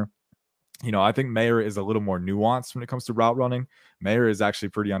route runner. I think Mayer is a little more nuanced when it comes to route running. Mayer is actually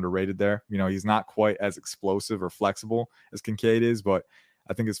pretty underrated there. He's not quite as explosive or flexible as Kincaid is, but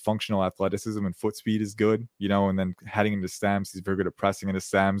I think his functional athleticism and foot speed is good, and then heading into stems, he's very good at pressing into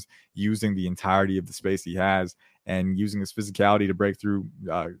stems, using the entirety of the space he has and using his physicality to break through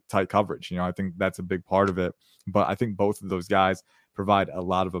tight coverage. I think that's a big part of it. But I think both of those guys provide a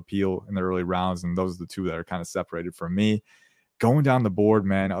lot of appeal in the early rounds, and those are the 2 that are kind of separated from me. Going down the board,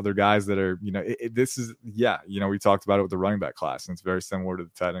 man, other guys that are, we talked about it with the running back class, and it's very similar to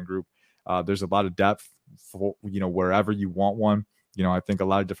the tight end group. There's a lot of depth for, wherever you want one. I think a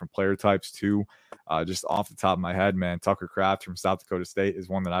lot of different player types too. Just off the top of my head, man, Tucker Kraft from South Dakota State is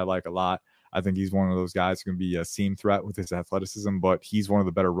one that I like a lot. I think he's one of those guys who can be a seam threat with his athleticism, but he's one of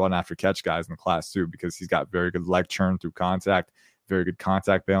the better run after catch guys in the class too, because he's got very good leg churn through contact, very good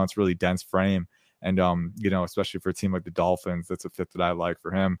contact balance, really dense frame. And, especially for a team like the Dolphins, that's a fit that I like for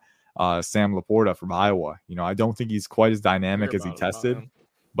him. Sam Laporta from Iowa. I don't think he's quite as dynamic as he tested,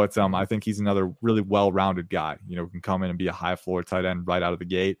 but I think he's another really well-rounded guy, who can come in and be a high floor tight end right out of the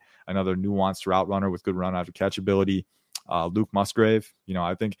gate. Another nuanced route runner with good run after catch ability. Luke Musgrave,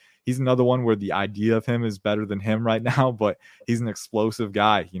 I think he's another one where the idea of him is better than him right now, but he's an explosive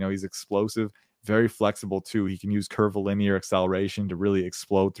guy. He's explosive, very flexible too. He can use curvilinear acceleration to really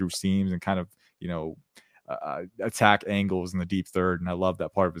explode through seams and kind of, attack angles in the deep third. And I love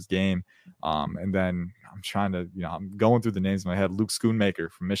that part of his game. And then I'm going through the names in my head. Luke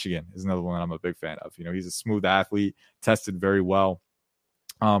Schoonmaker from Michigan is another one I'm a big fan of. He's a smooth athlete, tested very well.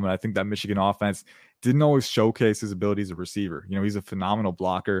 And I think that Michigan offense didn't always showcase his ability as a receiver. You know, he's a phenomenal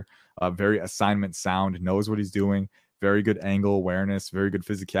blocker, very assignment sound, knows what he's doing, very good angle awareness, very good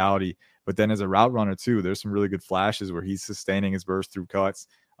physicality. But then as a route runner too, there's some really good flashes where he's sustaining his burst through cuts,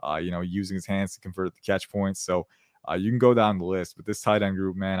 you know, using his hands to convert the catch points. So you can go down the list, but this tight end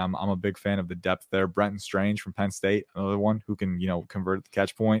group, man, I'm a big fan of the depth there. Brenton Strange from Penn State, another one who can, you know, convert the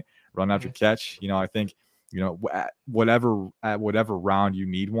catch point, run after catch. You know, I think, you know, at whatever round you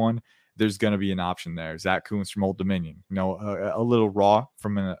need one, there's going to be an option there. Zach Kuntz from Old Dominion, you know, a little raw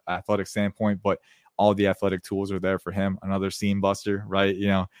from an athletic standpoint, but all the athletic tools are there for him. Another seam buster, right? You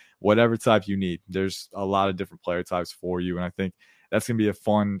know, whatever type you need, there's a lot of different player types for you. And I think that's going to be a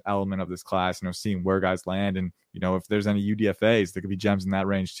fun element of this class, you know, seeing where guys land. And, you know, if there's any UDFAs, there could be gems in that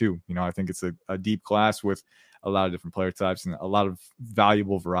range too. You know, I think it's a deep class with a lot of different player types and a lot of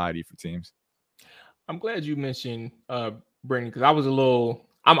valuable variety for teams. I'm glad you mentioned Brandon, because I was a little,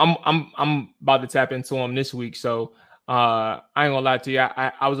 I'm about to tap into him this week. So I ain't gonna lie to you.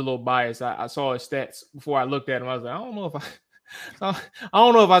 I was a little biased. I saw his stats before I looked at him. I was like, I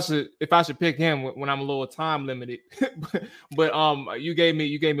don't know if I should pick him when I'm a little time limited. but you gave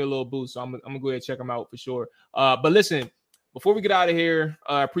me a little boost, so I'm gonna go ahead and check him out for sure. But listen, before we get out of here,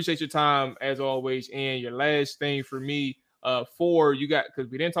 I appreciate your time as always. And your last thing for me, because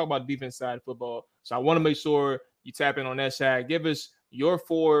we didn't talk about the defense side of football, so I want to make sure you tap in on that side. Give us your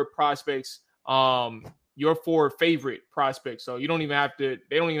 4 prospects, your 4 favorite prospects. So they don't even have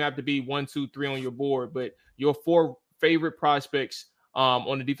to be 1, 2, 3 on your board, but your 4 favorite prospects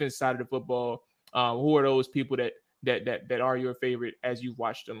on the defense side of the football. Who are those people that are your favorite as you've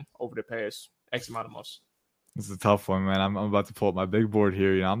watched them over the past X amount of months? This is a tough one, man. I'm about to pull up my big board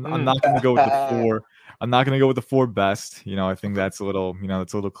here. You know, I'm not going to go with the 4. I'm not going to go with the 4 best. You know, I think that's a little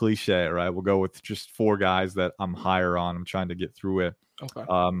cliche, right? We'll go with just 4 guys that I'm higher on. I'm trying to get through it. Okay.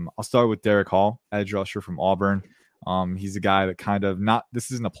 I'll start with Derek Hall, edge rusher from Auburn. He's a guy that kind of this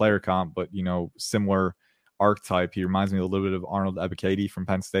isn't a player comp, but, you know, similar archetype. He reminds me a little bit of Arnold Ebiketie from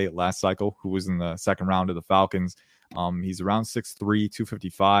Penn State last cycle, who was in the second round of the Falcons. He's around 6'3",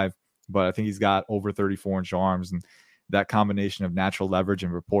 255. But I think he's got over 34-inch arms, and that combination of natural leverage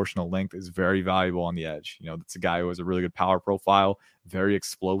and proportional length is very valuable on the edge. You know, that's a guy who has a really good power profile, very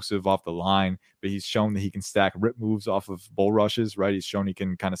explosive off the line, but he's shown that he can stack rip moves off of bull rushes, right? He's shown he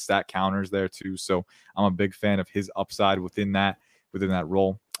can kind of stack counters there too. So I'm a big fan of his upside within that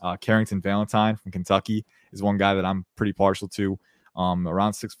role. Carrington Valentine from Kentucky is one guy that I'm pretty partial to.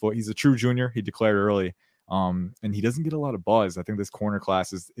 Around 6 foot. He's a true junior. He declared early. And he doesn't get a lot of buzz. I think this corner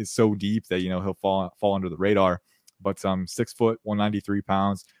class is so deep that, you know, he'll fall under the radar. But 6 foot, 193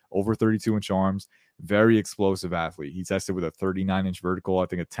 pounds, over 32-inch arms, very explosive athlete. He tested with a 39-inch vertical, I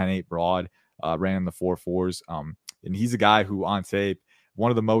think a 10.8 broad, ran in the 4.4s. And he's a guy who on tape,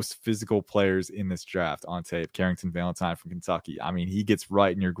 one of the most physical players in this draft on tape, Carrington Valentine from Kentucky. I mean, he gets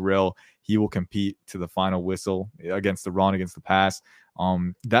right in your grill. He will compete to the final whistle against the run, against the pass.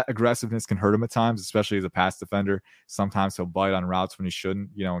 That aggressiveness can hurt him at times, especially as a pass defender. Sometimes he'll bite on routes when he shouldn't,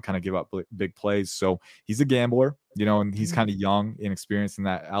 you know, and kind of give up big plays. So he's a gambler, you know, and he's kind of young, inexperienced in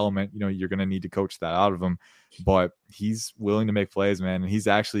that element. You know, you're going to need to coach that out of him, but he's willing to make plays, man. And he's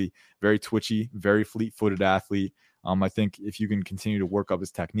actually very twitchy, very fleet-footed athlete. I think if you can continue to work up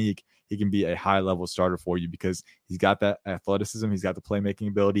his technique, he can be a high-level starter for you because he's got that athleticism, he's got the playmaking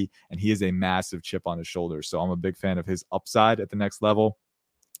ability, and he is a massive chip on his shoulder. So I'm a big fan of his upside at the next level.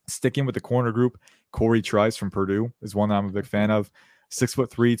 Sticking with the corner group, Corey Trice from Purdue is one that I'm a big fan of.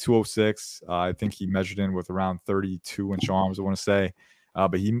 6'3", 206. I think he measured in with around 32-inch arms, I want to say.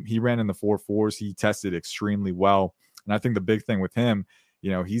 But he ran in the 4.4s. He tested extremely well. And I think the big thing with him, you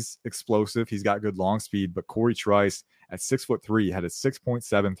know, he's explosive. He's got good long speed, but Corey Trice at 6'3" had a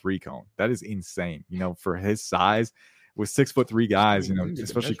 6.73 cone. That is insane. You know, for his size, with 6'3" guys, you know,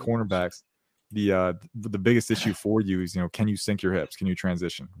 especially cornerbacks, the biggest issue for you is, you know, can you sink your hips? Can you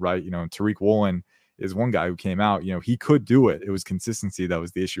transition? Right. You know, and Tariq Woolen is one guy who came out, you know, he could do it. It was consistency that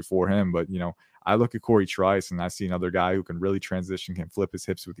was the issue for him. But, you know, I look at Corey Trice and I see another guy who can really transition, can flip his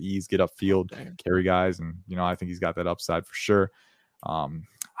hips with ease, get upfield, carry guys. And, you know, I think he's got that upside for sure.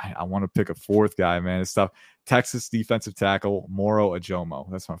 I want to pick a 4th guy, man. It's tough. Texas defensive tackle Moro Ajomo.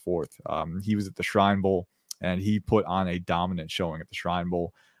 That's my 4th. He was at the Shrine Bowl and he put on a dominant showing at the Shrine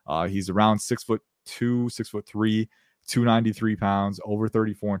Bowl. He's around 6'2", 6'3", 293 pounds, over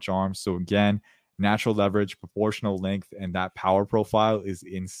 34-inch arms. So again, natural leverage, proportional length, and that power profile is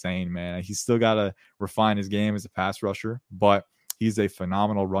insane, man. He's still got to refine his game as a pass rusher, but He's a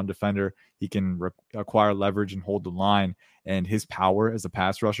phenomenal run defender. He can acquire leverage and hold the line. And his power as a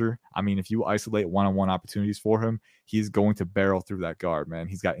pass rusher, I mean, if you isolate one-on-one opportunities for him, he's going to barrel through that guard, man.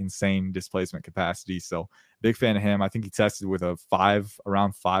 He's got insane displacement capacity. So big fan of him. I think he tested with a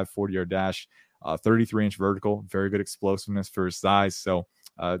around 40-yard dash, 33-inch vertical, very good explosiveness for his size. So,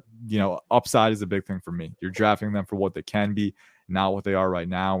 upside is a big thing for me. You're drafting them for what they can be, not what they are right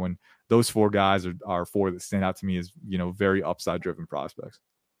now. And those 4 guys are 4 that stand out to me as, very upside-driven prospects.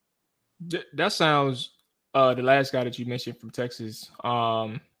 That sounds the last guy that you mentioned from Texas.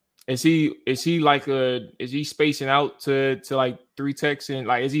 Is he spacing out to like 3 techs, and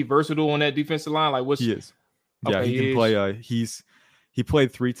like is he versatile on that defensive line? Like he is. Yeah, okay, he can play. He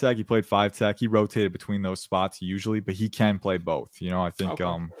played 3 tech, he played 5 tech. He rotated between those spots usually, but he can play both. I think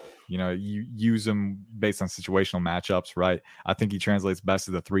you use him based on situational matchups, right? I think he translates best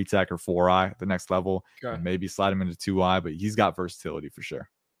to the 3 tech or 4i, the next level. Okay. And maybe slide him into 2i, but he's got versatility for sure.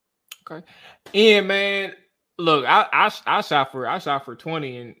 Okay. Ian, man, look, I shot for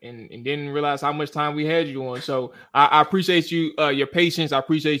 20 and didn't realize how much time we had you on. So I appreciate you, your patience. I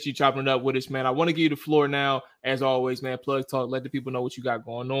appreciate you chopping it up with us, man. I want to give you the floor now. As always, man, plug talk, let the people know what you got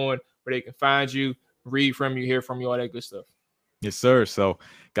going on, where they can find you, read from you, hear from you, all that good stuff. Yes, sir. So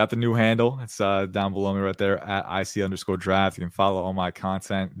got the new handle. It's down below me right there at IC_draft. You can follow all my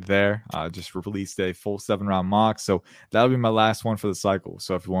content there. Just released a full 7-round mock. So that'll be my last one for the cycle.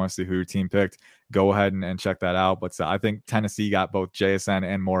 So if you want to see who your team picked, go ahead and check that out. But I think Tennessee got both JSN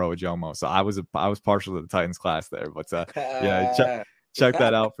and Moro Ajomo. So I was partial to the Titans class there. But check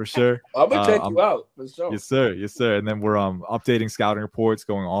that out for sure. I'm gonna check you out for sure. Yes, sir. Yes, sir. And then we're updating scouting reports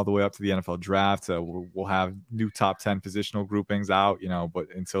going all the way up to the NFL draft. We'll have new top 10 positional groupings out, but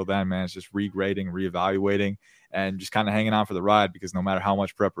until then, man, it's just regrading, reevaluating, and just kind of hanging on for the ride, because no matter how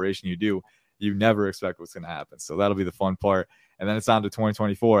much preparation you do, you never expect what's going to happen. So that'll be the fun part. And then it's on to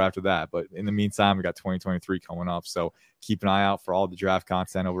 2024 after that. But in the meantime, we got 2023 coming up. So keep an eye out for all the draft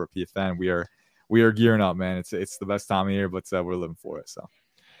content over at PFN. We are gearing up, man. It's the best time of year, but we're living for it. So,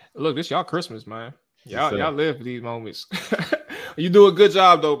 look, this y'all Christmas, man. Y'all live for these moments. You do a good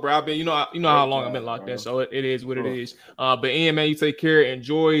job, though, bro. I've been, you know how long I've been locked in, so it is what it is. But Ian, man, you take care.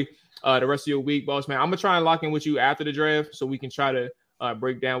 Enjoy the rest of your week, boss, man. I'm gonna try and lock in with you after the draft, so we can try to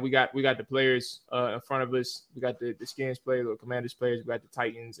break down. We got the players in front of us. We got the Skins players, the Commanders players. We got the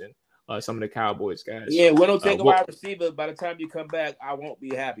Titans and some of the Cowboys guys. Yeah, we don't take a wide receiver. By the time you come back, I won't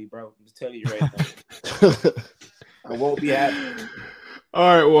be happy, bro. I'm just telling you right now. I won't be happy.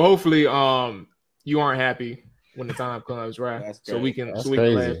 All right. Well, hopefully, you aren't happy when the time comes, right? So we can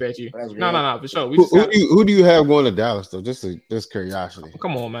laugh at you. No, for sure. Who do you have going to Dallas though? Just curiosity.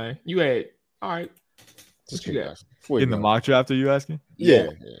 Come on, man. You had all right. Just curiosity. In the mock draft, are you asking? Yeah.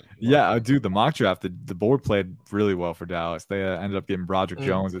 Dude, the mock draft, the board played really well for Dallas. They ended up getting Broderick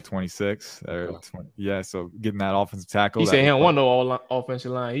Jones at 26. So getting that offensive tackle. He said he don't want no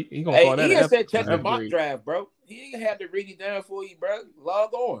offensive line. He gonna call that. He said check the mock draft, bro. He ain't have to read it down for you, bro.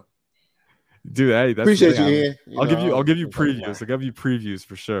 Log on. Dude, hey, that's appreciate you, Ian. I'll give you previews. I'll give you previews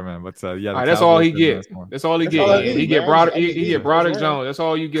for sure, man. But that's all he get. That's all he get. He get Broderick Jones. That's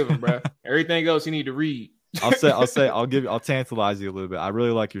all you give him, bro. Everything else he need to read. I'll tantalize you a little bit. I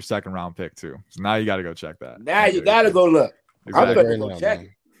really like your 2nd round pick too. So now you got to go check that. Now you got to go look. Exactly. I'm going to go check it.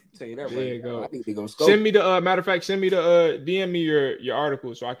 Tell you that right. There you go. I need to go send me the matter of fact. Send me the DM me your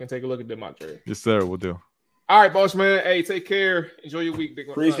article so I can take a look at the mock draft. Yes, sir. We'll do. All right, boss man. Hey, take care. Enjoy your week. Big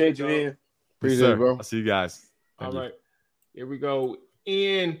one. Appreciate you, man. Appreciate it, bro. I'll see you guys. All right. Here we go.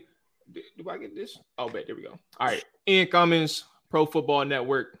 Ian, do I get this? Oh, bet. There we go. All right. Ian Cummings, Pro Football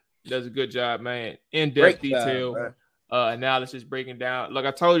Network, does a good job, man. In-depth detail analysis, breaking down. Like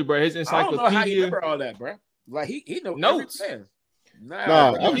I told you, bro, his encyclopedia. I don't know how you remember all that, bro. Like he knows notes.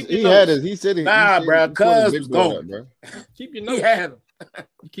 He had it. He said it. Bro. Cuz was going, bro. Keep your notes. He had them.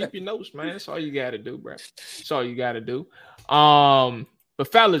 Keep your notes, man. That's all you got to do, bro. That's all you got to do.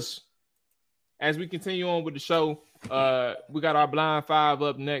 But fellas, as we continue on with the show, we got our blind 5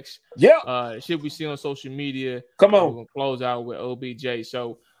 up next. Yeah. Shit we see on social media. Come on. We're gonna close out with OBJ.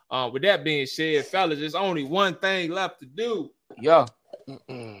 So with that being said, fellas, there's only one thing left to do. Yeah.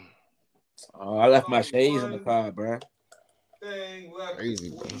 I left my shades in the car, bro. Thing left. Crazy,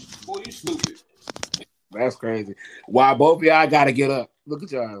 bro. Boy, you stupid. That's crazy. Why both of y'all gotta get up? Look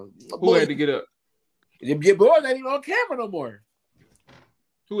at y'all. Who had to get up? Your boys ain't even on camera no more.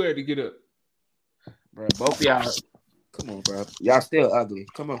 Who had to get up? Bro, both of y'all. Come on, bro. Y'all still ugly.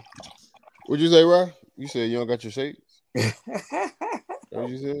 Come on. What'd you say, Rob? You said you don't got your shades? What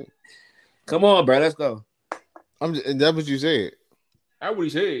you said? Come on, bro. Let's go. That's what you said. That's what he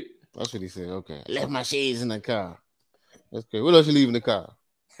said. That's what he said. Okay. I left my shades in the car. That's good. What else you leave in the car?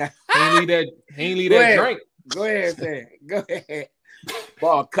 He ain't leave that drink. Go ahead, Sam. Go ahead. Boy,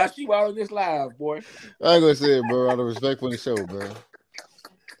 I'll cut you out of this live, boy. I ain't gonna say it, bro. Out of respect for the show, bro.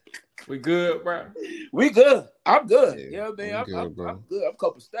 We good, bro. We good. I'm good. Yeah, You know what I mean? I'm good, bro. I'm good. I'm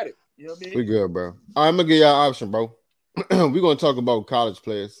copacetic. You know what I mean? We good, bro. All right, I'm gonna give y'all an option, bro. We're gonna talk about college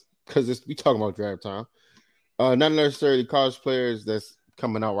players because we talking about draft time. Not necessarily college players that's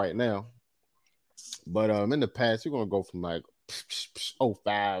coming out right now, but in the past we're gonna go from like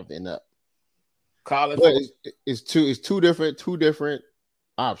 05 and up. College. But it's two different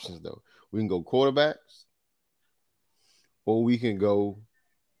options though. We can go quarterbacks, or we can go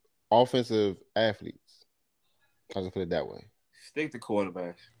offensive athletes. I can put it that way. Stick to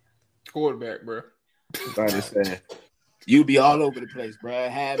quarterbacks. Quarterback, bro. I understand. You be all over the place, bro.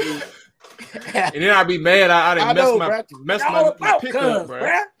 Have me. And then I'd be mad. I didn't mess my pickup, bro.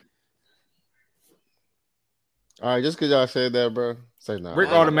 All right, just because y'all said that, bro. Say no. Rick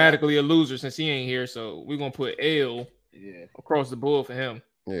automatically a loser since he ain't here, so we're gonna put L across the board for him.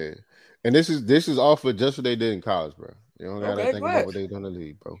 Yeah, and this is off of just what they did in college, bro. You don't gotta think about what they done in the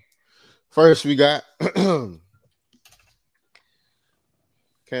league, bro. First, we got Cam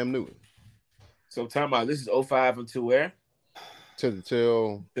Newton. So, time about this is 05 until where?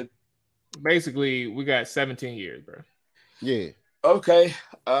 Till basically we got 17 years, bro. Yeah. Okay.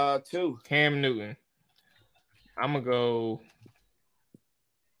 2. Cam Newton. I'm gonna go.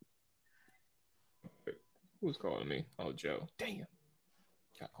 Who's calling me? Oh, Joe. Damn.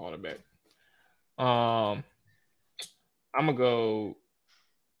 Got called it back. I'm gonna go.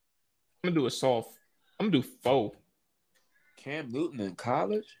 I'm gonna do a soft. I'm gonna do 4. Cam Newton in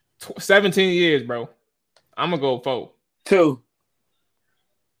college? 17 years, bro. I'm gonna go 4. 2.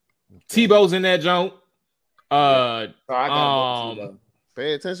 Tebow's in that joint.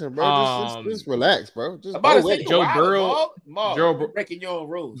 Pay attention, bro. Just relax, bro. Just about to say Joe Burrow. Joe breaking your own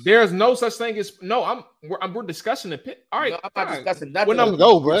rules. There's no such thing as no. We're discussing the pick. All right, no, I'm not discussing nothing. Let's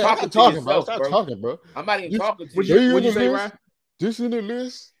go, bro. Stop talking, bro. I'm not even talking to you. What'd you say, Ryan? This in the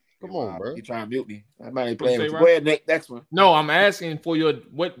list. Come on, bro. You trying to mute me? I'm not even playing with you. Go ahead, Nick. Next one. No, I'm asking for your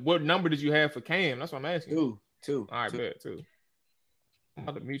what number did you have for Cam? That's what I'm asking. 2. All right, bet 2. I'm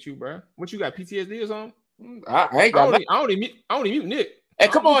about to mute you, bro. What you got? PTSD or something? I ain't got. I only mute Nick. Hey,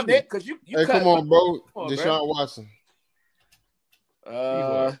 come on, Nick, because you. Hey, come on, bro. Deshaun Watson.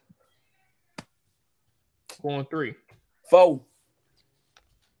 Going 3. 4.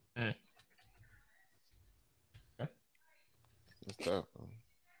 Okay. That's tough, bro.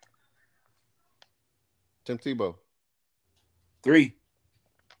 Tim Tebow. 3.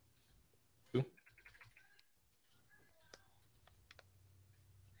 2.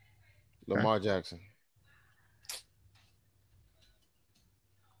 Lamar Jackson.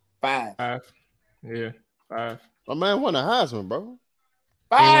 5. 5. Yeah, 5. My man won a Heisman, bro.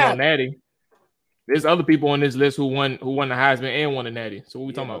 5. Natty. There's other people on this list who won the Heisman and won a Natty. So what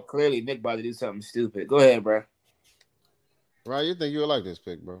we talking about? Clearly, Nick about to do something stupid. Go ahead, bro. Right, you think you'll like this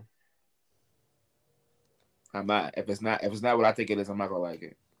pick, bro? I'm not. If it's not what I think it is, I'm not gonna like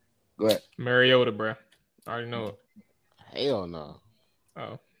it. Go ahead. Mariota, bro. I already know it. Hell no.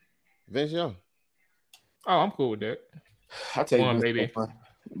 Oh. Vince Young. Oh, I'm cool with that. I'll tell you, baby.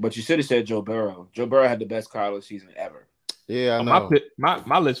 But you should have said Joe Burrow. Joe Burrow had the best college season ever. Yeah, I know.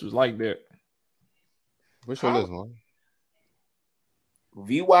 My list was like that. What's your list, man?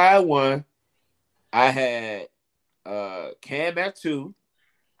 VY 1. I had Cam at 2.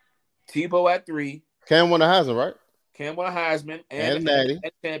 Tebow at 3. Cam won a Heisman, right? Cam won a Heisman and Natty.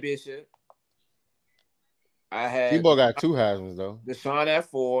 And championship. I had Tebow got 2 Heismans though. Deshaun at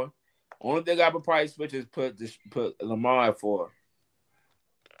 4. Only thing I would probably switch is put Lamar at 4.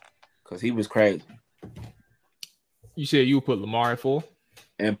 Because he was crazy. You said you would put Lamar at 4?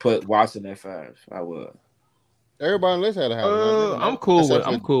 And put Watson at 5. I would. Everybody on the list had a Heisman. I'm cool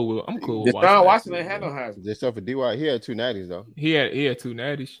with Deshaun Watson ain't had no Heisman. Except for DY. He had 2 natties though. He had 2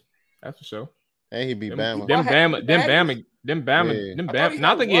 natties. That's for sure. And he beat Bama. Them Bama. No,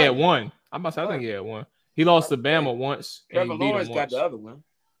 I think he had 1. I'm about to say I think he had 1. He lost to Bama once. Trevor Lawrence got the other one.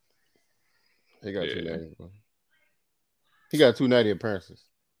 He got 2 natties, bro. He got 2 natty appearances.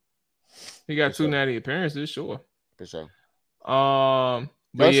 He got 2 natty appearances, sure. For sure.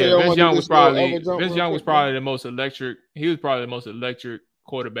 But yeah, Vince Young was probably the most electric. He was probably the most electric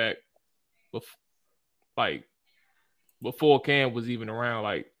quarterback, before Cam was even around.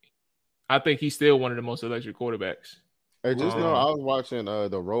 Like, I think he's still one of the most electric quarterbacks. Hey, just know I was watching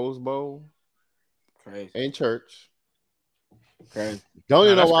the Rose Bowl in church. Okay. Don't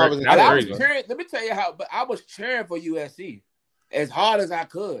even know why I was in church. Let me tell you how. But I was cheering for USC. as hard as I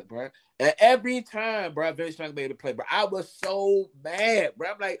could, bro. And every time, bro, Vince Young made a play, bro, I was so mad,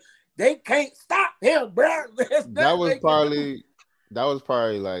 bro. I'm like, they can't stop him, bro. That was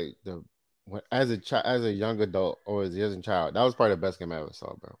probably like as a young adult or as a child, that was probably the best game I ever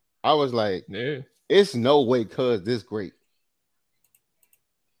saw, bro. I was like, it's no way, cuz this great.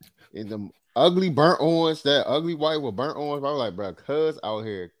 In the ugly burnt orange, that ugly white with burnt orange, I was like, bro, cuz out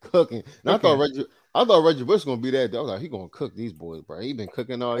here cooking. And I thought Reggie Bush was gonna be that. I was like, he gonna cook these boys, bro. He been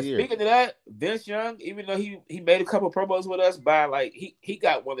cooking all year. Speaking of that, Vince Young, even though he made a couple promos with us, by like he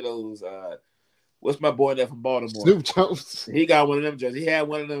got one of those. What's my boy there from Baltimore? Snoop Jones. He got one of them joints. He had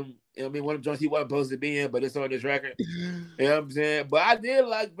one of them. You know what I mean, one of them joints he wasn't supposed to be in, but it's on his record. You know what I'm saying? But I did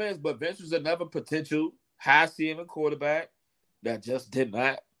like Vince, but Vince was another potential high ceiling quarterback that just did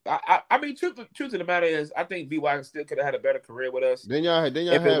not. I mean, truth of the matter is, I think BY still could have had a better career with us. Then y'all if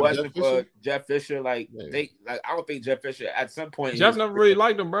it wasn't Jeff for Jeff Fisher, I don't think Jeff Fisher at some point. Jeff never really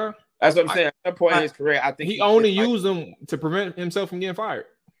liked him, bro. That's what I'm saying. At some point in his career, I think he only used them to prevent himself from getting fired.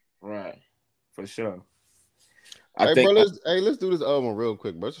 Right, for sure. Bro, let's do this other one real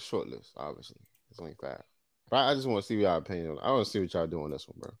quick, bro. It's a short list, obviously. It's only 5. But I just want to see y'all opinion. I want to see what y'all do on this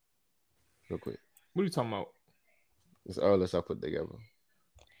one, bro. Real quick. What are you talking about? This other list I put together.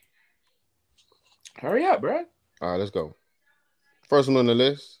 Hurry up, bro. All right, let's go. First one on the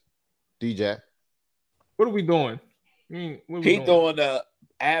list, DJ. What are we doing? He doing the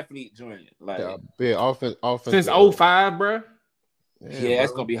athlete joint. Like, offense. Since 05, bro. Yeah,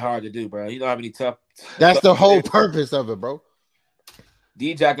 it's gonna be hard to do, bro. You know how many tough. That's the whole purpose of it, bro.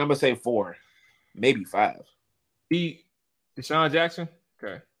 D-Jack, I'm gonna say 4, maybe 5. Deshaun Jackson.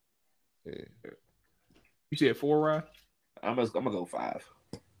 Okay. Yeah. You said 4, Ryan? I'm gonna go 5.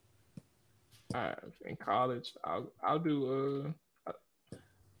 All right, in college, I'll do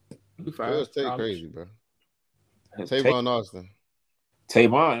 5. Let's take crazy, bro. Tavon Austin.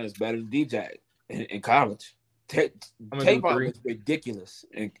 Tavon is better than DJ in college. Tavon was ridiculous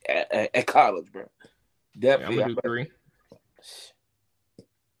at college, bro. Definitely, yeah, I'm gonna do 3.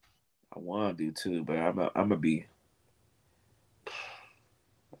 I want to do 2, but I'm gonna be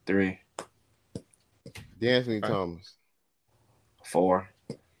 3. D'Anthony Thomas. 4.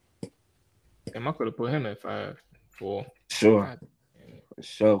 Damn, I could have put him at 5. 4. Sure. For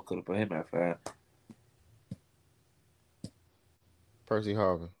sure, could have put him at 5. Percy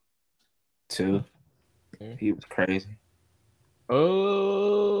Harvin. 2. He was crazy.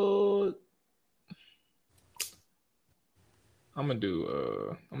 Oh, I'm gonna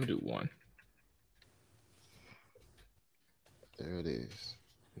do 1. There it is.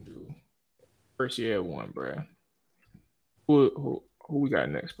 First year at 1, bro. Who we got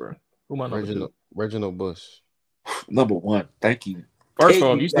next, bro? Who am I Reginald Bush. Number 1. Thank you. First of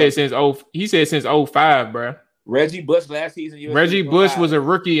all, you said since 05, bro. Reggie Bush last season. Reggie Bush was a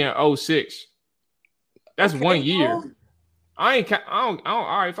rookie in 06. That's 1 year. Bro. I don't.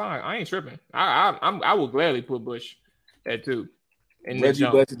 All right, fine. I ain't tripping. I would gladly put Bush at 2. And Reggie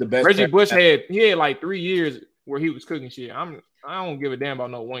Bush is the best. Reggie Bush had like 3 years where he was cooking shit. I don't give a damn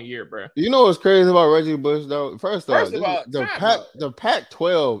about no 1 year, bro. You know what's crazy about Reggie Bush though? First of all, the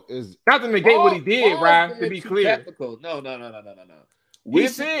Pac-12 is not to negate what he did, Ryan. To be clear, technical. No. He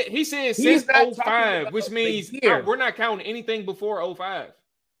said since 05, which means we're not counting anything before 05.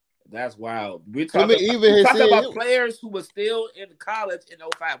 That's wild. We're talking about players who were still in college in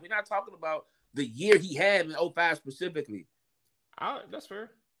 05. We're not talking about the year he had in 05 specifically. That's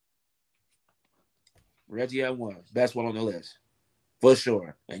fair. Reggie had 1. Best one on the list. For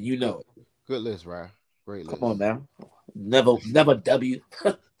sure. And you know it. Good list, right? Great list. Come on now. Never W.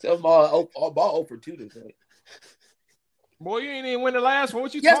 Tell them all ball for 2 today. Boy, you ain't even win the last one.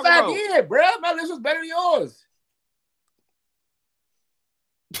 What you talking about? Yes, I did, bro. My list was better than yours.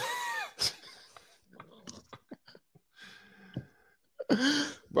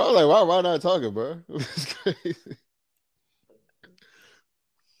 Bro, like, why not talking, bro? It's crazy.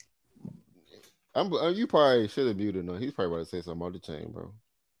 You probably should have muted him. He's probably about to say something on the chain, bro.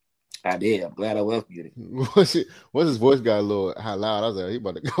 I did. I'm glad I was muted. Once his voice got a little loud, I was like, he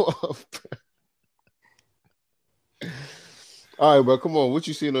about to go off. All right, bro. Come on. What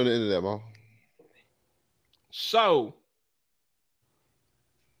you seeing on the internet, man? So,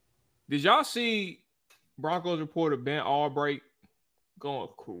 did y'all see Broncos reporter Ben Albright going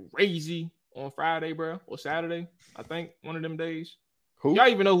crazy on Friday, bro, or Saturday? I think one of them days. Who? Y'all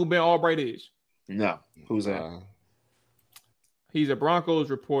even know who Ben Albright is? No. Who's that? He's a Broncos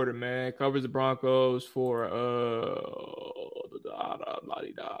reporter, man. Covers the Broncos for I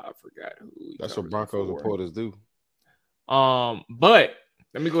forgot who. That's what Broncos reporters do. But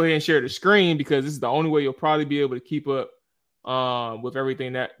let me go ahead and share the screen because this is the only way you'll probably be able to keep up with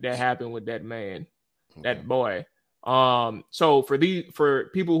everything that happened with that man, that boy. So for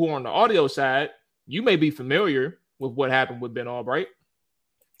people who are on the audio side, you may be familiar with what happened with Ben Albright,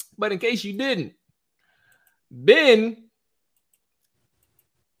 but in case you didn't, Ben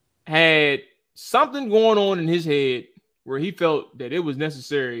had something going on in his head where he felt that it was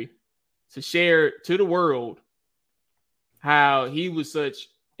necessary to share to the world how he was such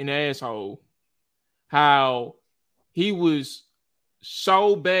an asshole, how he was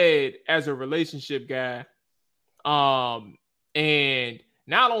so bad as a relationship guy, and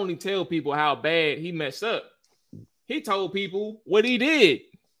not only tell people how bad he messed up, he told people what he did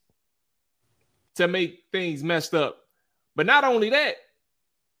to make things messed up. But not only that,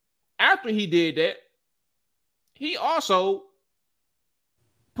 after he did that, he also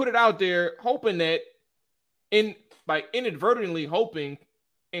put it out there hoping that, inadvertently hoping,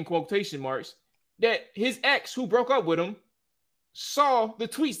 in quotation marks, that his ex who broke up with him saw the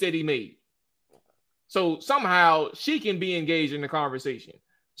tweets that he made. So somehow she can be engaged in the conversation.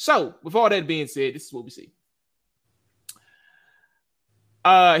 So with all that being said, this is what we see.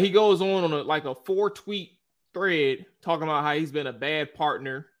 He goes on a 4-tweet thread talking about how he's been a bad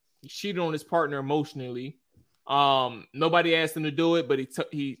partner. He cheated on his partner emotionally. Nobody asked him to do it, but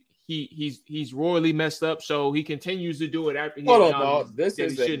he's royally messed up. So he continues to do it after he. Hold on, dog. This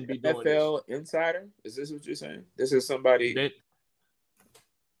is a NFL insider. Is this what you're saying? This is somebody.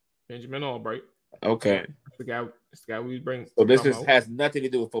 Benjamin Albright. Okay. It's the guy we bring. So this has nothing to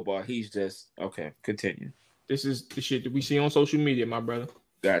do with football. He's just okay. Continue. This is the shit that we see on social media, my brother.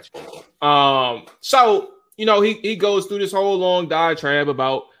 Gotcha. So he goes through this whole long diatribe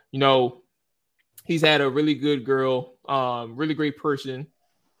about he's had a really good girl, really great person,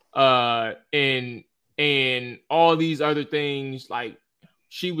 and all these other things, like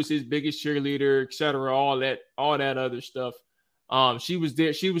she was his biggest cheerleader, etc. All that other stuff. She was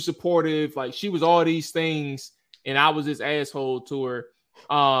there. She was supportive. Like she was all these things, and I was this asshole to her.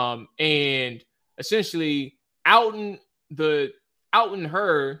 And essentially outing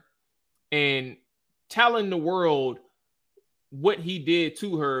her and telling the world what he did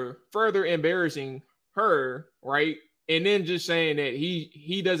to her, further embarrassing her, right? And then just saying that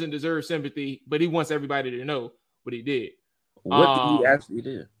he doesn't deserve sympathy, but he wants everybody to know what he did. What did he actually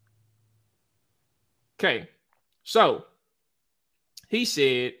do? Okay, so he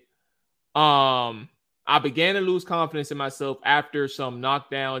said, I began to lose confidence in myself after some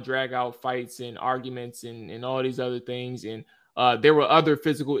knockdown, drag out fights and arguments and all these other things. And there were other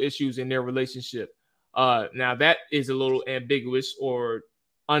physical issues in their relationship. Now that is a little ambiguous or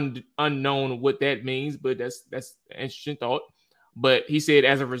unknown what that means, but that's an interesting thought. But he said,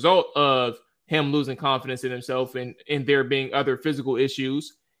 as a result of him losing confidence in himself and there being other physical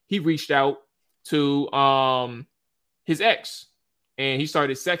issues, he reached out to his ex and he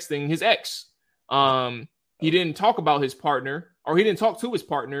started sexting his ex. He didn't talk about his partner, or he didn't talk to his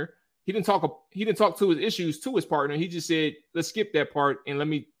partner. He didn't talk to his issues to his partner. He just said, let's skip that part and let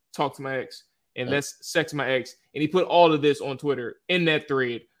me talk to my ex and let's sex my ex. And he put all of this on Twitter in that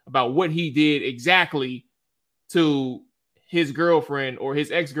thread about what he did exactly to his girlfriend or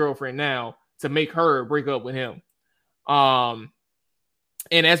his ex-girlfriend now to make her break up with him. And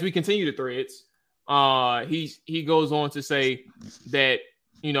as we continue the threads, he goes on to say that,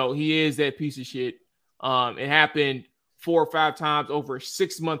 he is that piece of shit. It happened 4 or 5 times over a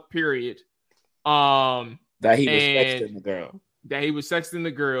 6-month period. That he was sexting the girl. That he was sexting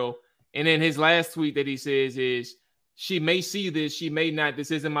the girl. And then his last tweet that he says is, she may see this, she may not. This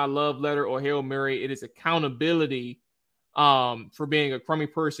isn't my love letter or Hail Mary. It is accountability for being a crummy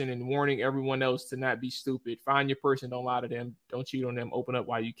person and warning everyone else to not be stupid. Find your person. Don't lie to them. Don't cheat on them. Open up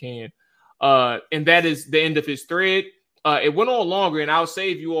while you can. And that is the end of his thread. It went on longer, and I'll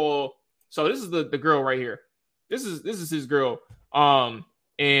save you all. So this is the girl right here. This is his girl. And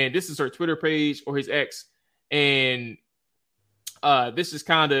this is her Twitter page or his ex. And this is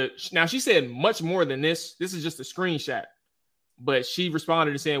kind of, now she said much more than this. This is just a screenshot. But she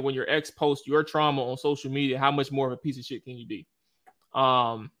responded to saying, when your ex posts your trauma on social media, how much more of a piece of shit can you be?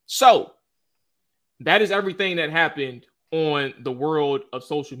 So that is everything that happened on the world of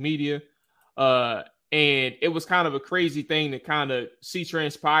social media. And it was kind of a crazy thing to kind of see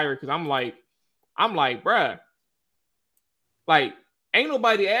transpire, because I'm like, bruh, like, ain't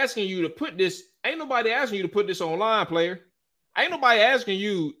nobody asking you to put this online, player. Ain't nobody asking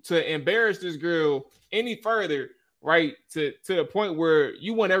you to embarrass this girl any further, right? To the point where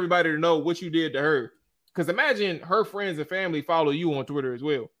you want everybody to know what you did to her. Because imagine her friends and family follow you on Twitter as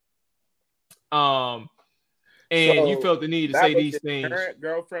well. And so you felt the need to say these things. Current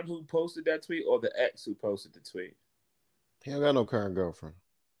girlfriend who posted that tweet, or the ex who posted the tweet? He don't got no current girlfriend.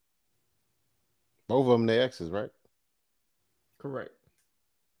 Both of them their exes, right? Correct.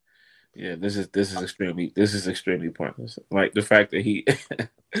 Yeah, this is extremely pointless. Like the fact that he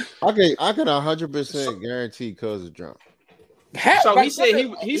I can 100% guarantee Cuz is drunk. So he said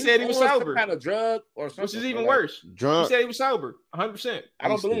he said he was sober. Some kind of drug or something. Which is even worse. Drunk. He said he was sober, 100%. I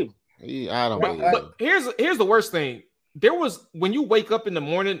don't believe him. I don't believe him. But here's the worst thing. There was, when you wake up in the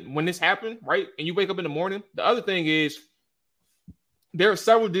morning when this happened, right? And you wake up in the morning, the other thing is there are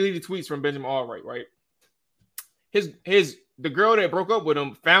several deleted tweets from Benjamin Allwright, right? The girl that broke up with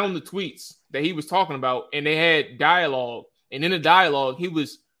him found the tweets that he was talking about, and they had dialogue. And in the dialogue, he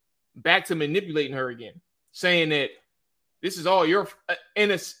was back to manipulating her again, saying that this is all your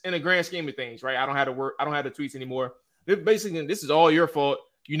in a grand scheme of things, right? I don't have the tweets anymore. Basically, this is all your fault.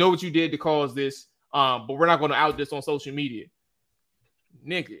 You know what you did to cause this, but we're not going to out this on social media.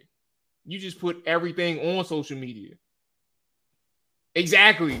 Nigga, you just put everything on social media.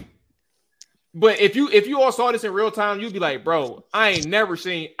 Exactly. But if you all saw this in real time, you'd be like, bro, I've never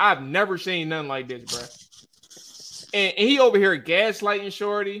seen nothing like this, bro. And he over here gaslighting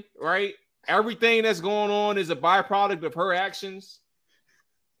Shorty, right? Everything that's going on is a byproduct of her actions,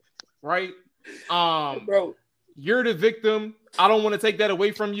 right? bro. You're the victim. I don't want to take that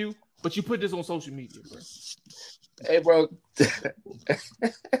away from you, but you put this on social media, bro. Hey, bro.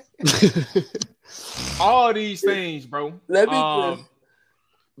 All these things, bro. Let me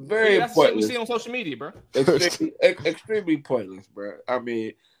very that's pointless. What we see on social media, bro. Extremely pointless, bro. I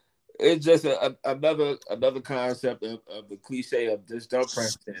mean, it's just another concept of the cliche of just don't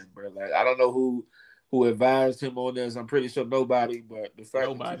press him, bro. Like, I don't know who advised him on this. I'm pretty sure nobody, but the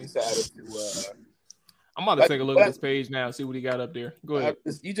fact that he decided to I'm about to take a look at this page now and see what he got up there. Go ahead.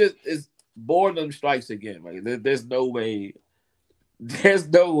 It's boredom strikes again. Like there's no way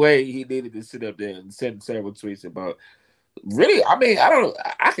he needed to sit up there and send several tweets about. Really, I mean,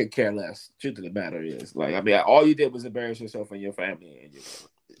 I could care less. Truth of the matter is, like, I mean, all you did was embarrass yourself and your family.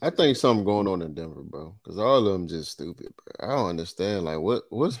 I think something going on in Denver, bro. Because all of them just stupid, bro. I don't understand. Like,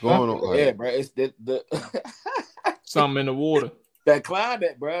 what's going on? Like, yeah, bro. It's the something in the water. That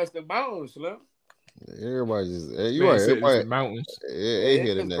climate, bro. It's the mountains, Slim. Everybody just you right. Everybody mountains. Ain't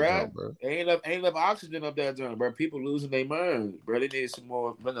hitting that jump, bro. Ain't enough oxygen up that jump, bro. People losing their minds, bro. They need some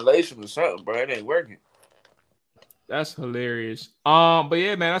more ventilation or something, bro. It ain't working. That's hilarious. But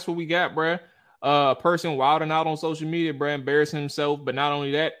yeah, man, that's what we got, bro. A person wilding out on social media, bro, embarrassing himself, but not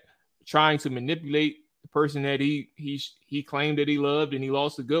only that, trying to manipulate the person that he claimed that he loved, and he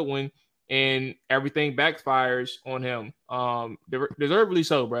lost a good one, and everything backfires on him. Deservedly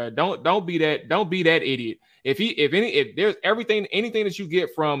so, bro. Don't be that idiot. If there's anything that you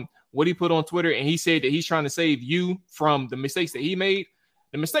get from what he put on Twitter, and he said that he's trying to save you from the mistakes that he made.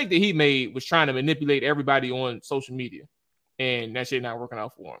 The mistake that he made was trying to manipulate everybody on social media, and that shit not working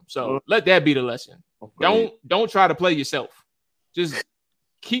out for him. So let that be the lesson. Okay. Don't try to play yourself. Just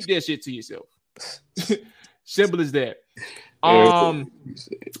keep that shit to yourself. Simple as that.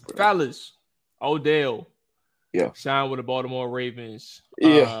 Fellas, Odell, signed with the Baltimore Ravens.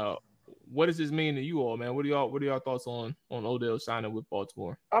 Yeah. What does this mean to you all, man? What are y'all thoughts on Odell signing with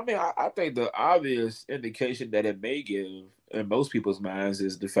Baltimore? I mean, I think the obvious indication that it may give in most people's minds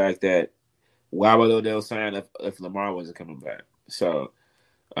is the fact that why would Odell sign if Lamar wasn't coming back? So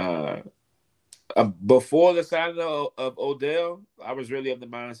before the signing of Odell, I was really of the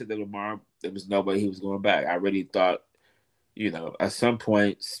mindset that Lamar, there was no way he was going back. I really thought, at some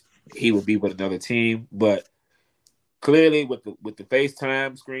point he would be with another team, but clearly with the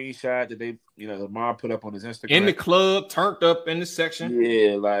FaceTime screenshot that they, Lamar put up on his Instagram. In the club, turned up in the section.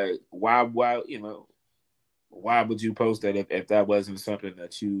 Yeah, like why would you post that if that wasn't something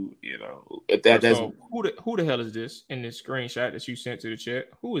that if that doesn't. Who the hell is this in this screenshot that you sent to the chat?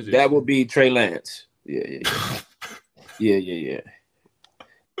 Who is this? That would be Trey Lance. Yeah. Yeah.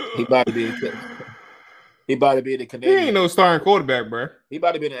 He about to be the Canadian. He ain't no starting quarterback, bro. He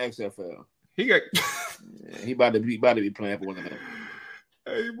about to be in the XFL. He got. He about to be playing for one of them.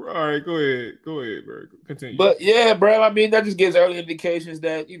 Hey, bro. All right, go ahead, bro. Continue. But yeah, bro. I mean, that just gives early indications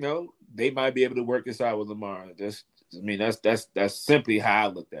that they might be able to work this out with Lamar. That's simply how I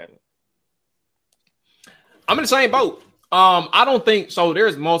looked at it. I'm in the same boat. I don't think so.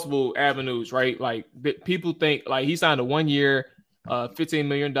 There's multiple avenues, right? Like people think like he signed a 1 year, $15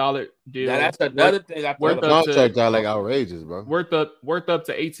 million deal. Now, that's another thing. I thought contract got like outrageous, bro. Worth up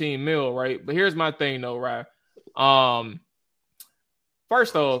to 18 mil, right? But here's my thing, though, right?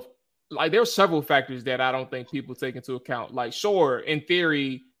 First off, like there's several factors that I don't think people take into account. Like, sure, in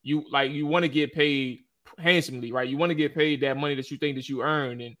theory, you want to get paid handsomely, right? You want to get paid that money that you think that you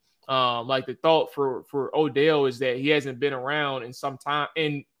earned, and Like the thought for Odell is that he hasn't been around in some time,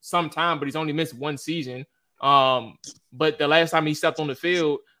 but he's only missed one season. But the last time he stepped on the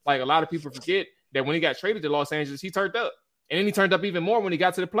field, like a lot of people forget that when he got traded to Los Angeles, he turned up, and then he turned up even more when he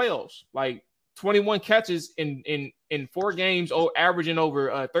got to the playoffs. Like 21 catches in 4 games, averaging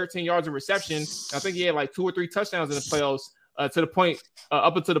over 13 yards of reception. I think he had like 2 or 3 touchdowns in the playoffs to the point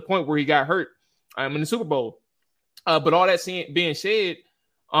up until the point where he got hurt in the Super Bowl. But all that being said,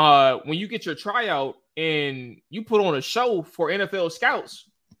 when you get your tryout and you put on a show for NFL scouts,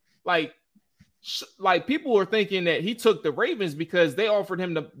 like people are thinking that he took the Ravens because they offered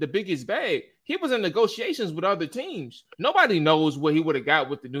him the biggest bag. He was in negotiations with other teams. Nobody knows what he would have got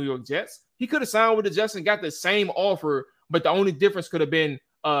with the New York Jets. He could have signed with the Jets and got the same offer, but the only difference could have been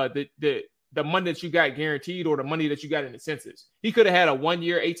the money that you got guaranteed or the money that you got in incentives. He could have had a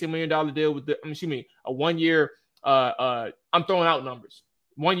 1-year, $18 million deal with a 1-year. I'm throwing out numbers.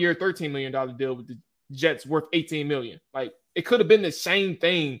 1-year, $13 million deal with the Jets worth $18 million. Like it could have been the same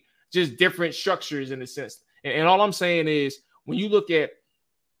thing, just different structures in a sense. And all I'm saying is when you look at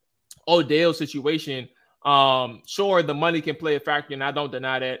Odell's situation, sure, the money can play a factor, and I don't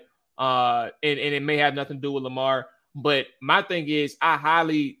deny that. And it may have nothing to do with Lamar. But my thing is, I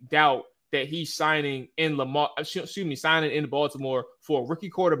highly doubt that he's signing in Baltimore for a rookie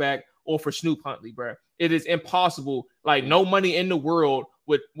quarterback or for Snoop Huntley, bro. It is impossible. Like no money in the world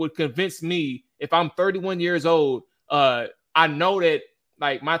would convince me if I'm 31 years old. I know that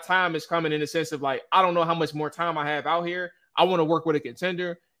like my time is coming in the sense of like, I don't know how much more time I have out here. I want to work with a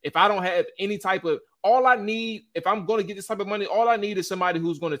contender. If I don't have any type of, all I need, if I'm going to get this type of money, all I need is somebody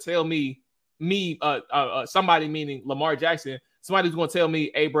who's going to tell me, somebody meaning Lamar Jackson, somebody who's going to tell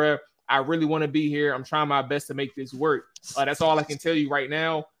me, hey, bro, I really want to be here. I'm trying my best to make this work. That's all I can tell you right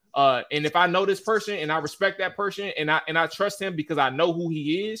now. And if I know this person and I respect that person and I trust him because I know who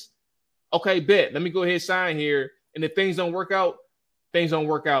he is, okay, bet. Let me go ahead and sign here. And if things don't work out, things don't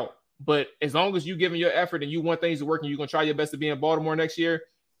work out. But as long as you giving your effort and you want things to work and you're going to try your best to be in Baltimore next year,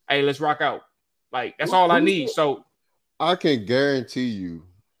 hey, let's rock out. Like, that's all I need. So I can guarantee you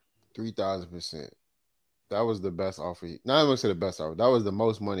 3,000%. That was the best offer. Not even say the best offer. That was the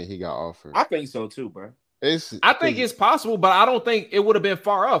most money he got offered. I think so too, bro. I think it's possible, but I don't think it would have been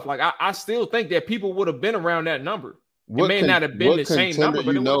far off. Like, I still think that people would have been around that number. It may not have been the same number,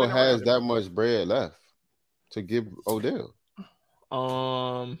 but it has that much bread left to give Odell.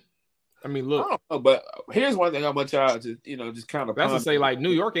 I mean, look. I don't know, but here's one thing I want y'all to, just kind of. That's to say, like,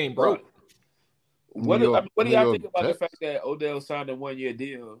 New York ain't broke. What do y'all think about the fact that Odell signed a 1-year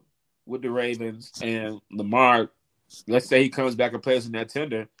deal with the Ravens and Lamar, let's say he comes back and plays in that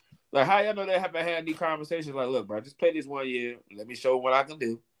tender? Like, how y'all know they haven't had any conversations? Like, look, bro, just play this 1 year. Let me show what I can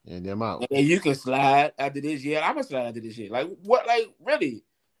do. And them out. And then you can slide after this year. I'm going to slide after this year. Like, what? Like, really?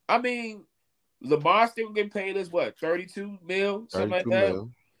 I mean, Lamar still getting paid as what? 32 mil? Something like that?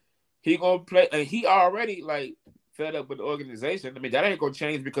 Mil. He going to play. And he already, like, fed up with the organization. I mean, that ain't going to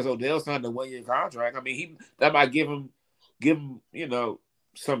change because Odell signed a 1-year contract. I mean, that might give him,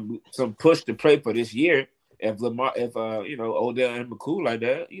 some push to play for this year. If Lamar, Odell and him are cool like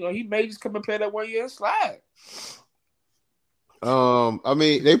that, he may just come and play that 1 year and slide. I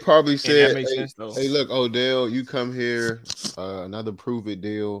mean, they probably said, sense, hey, look, Odell, you come here, another prove it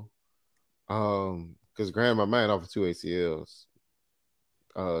deal. Because Grandma man offered 2 ACLs.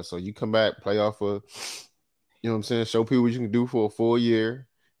 So you come back, play off of, show people what you can do for a full year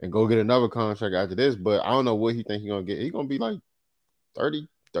and go get another contract after this. But I don't know what he think he's gonna get. He's gonna be like 30,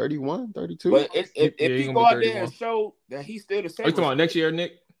 31, 32. But if you go out there and show that he's still the same. Are you talking about next year,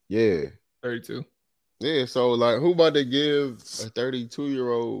 Nick? Yeah. 32. Yeah, so like who about to give a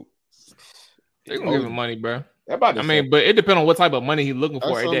 32-year-old? They're gonna give him money, bro. But it depends on what type of money he's looking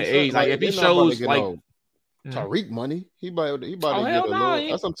for at that age. Like if he shows like Tariq money, he about to get a no, little.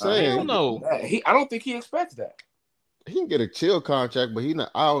 That's what I'm saying. Hell no. I don't think he expects that. He can get a chill contract, but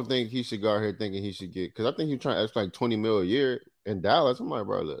I don't think he should go out here thinking he should get, because I think he's trying to ask like 20 mil a year in Dallas. I'm like,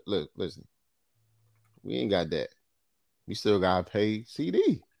 bro, look, listen, we ain't got that. We still gotta pay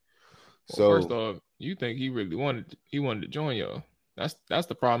CD. Well, so first off, you think he really wanted to join y'all? That's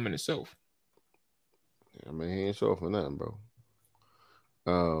the problem in itself. I mean, he ain't sure for nothing, bro.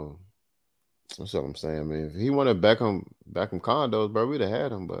 That's what I'm saying, man. If he wanted Beckham condos, bro, we'd have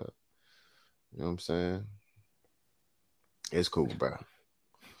had him, but you know what I'm saying? It's cool, bro.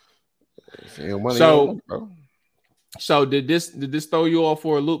 If you don't want bro. So did this throw you off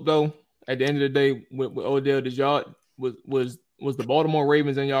for a loop though? At the end of the day, with Odell, did y'all was the Baltimore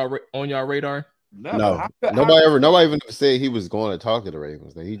Ravens on y'all radar? No. Nobody even said he was going to talk to the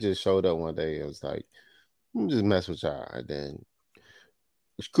Ravens. He just showed up one day and was like, "I'm just mess with y'all." And then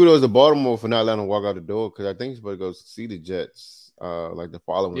kudos to Baltimore for not letting him walk out the door because I think he's supposed to go see the Jets like the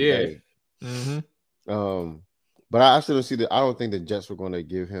following day. Mm-hmm. But I still don't see that. I don't think the Jets were going to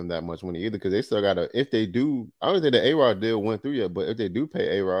give him that much money either because they still got to. If they do, I don't think the A-Rod deal went through yet. But if they do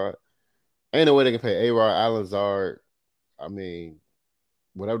pay A-Rod, ain't no way they can pay A-Rod, Alazard. I mean,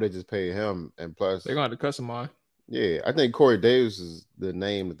 whatever they just paid him, and plus they're going to cut some on. Yeah, I think Corey Davis is the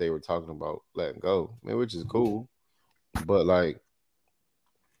name that they were talking about letting go, which is cool. But like,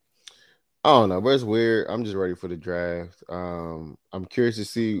 I don't know, but it's weird. I'm just ready for the draft. I'm curious to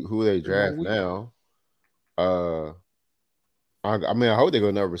see who they draft now. I mean, I hope they go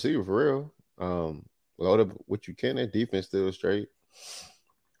another receiver for real. Load up what you can. That defense still straight.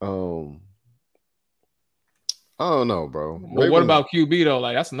 I don't know, bro. Well, what about QB though?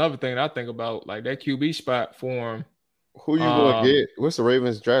 Like that's another thing that I think about. Like that QB spot for him. Who you gonna get? What's the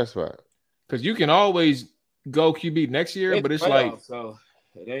Ravens draft spot? Because you can always go QB next year, but it's like so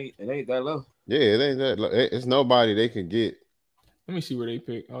it ain't that low. Yeah, it ain't that low. It's nobody they can get. Let me see where they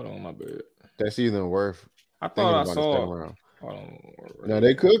pick. Hold on, my bad. That's even worth. I thought I saw. Now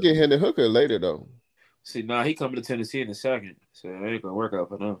they could get Hendon Hooker later though. See, he coming to Tennessee in the second, so it ain't gonna work out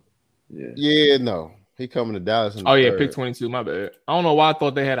for them. Yeah. Yeah, no, he coming to Dallas. In the third. Pick 22. My bad. I don't know why I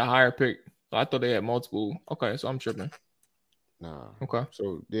thought they had a higher pick. I thought they had multiple. Okay, so I'm tripping. Nah. Okay.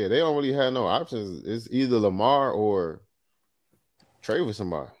 So yeah, they don't really have no options. It's either Lamar or trade with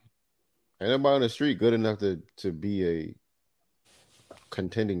somebody. Ain't nobody on the street good enough to be a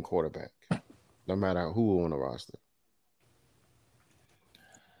contending quarterback, no matter who on the roster.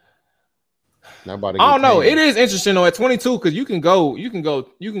 Nobody. I don't know. It is interesting though at 22 because you can go.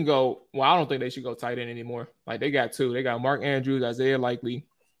 Well, I don't think they should go tight end anymore. Like they got two. They got Mark Andrews, Isaiah Likely.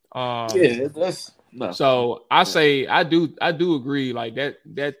 That's no. So I say I do agree. Like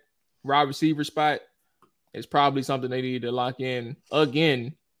that wide receiver spot is probably something they need to lock in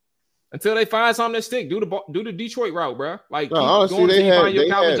again until they find something that stick. Do the Detroit route, bro. Like honestly, they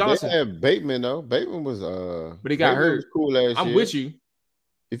had Bateman though. Bateman was but he got hurt. Cool last year. I'm with you.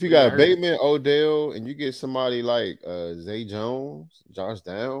 If you got Bateman, Odell, and you get somebody like Zay Jones, Josh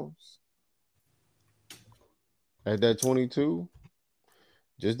Downs at that 22,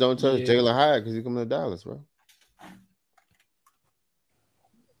 just don't touch Jalen Hyatt because he's coming to Dallas, bro.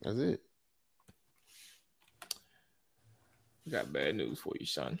 That's it. Got bad news for you,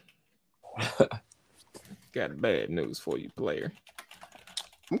 son. Got bad news for you, player.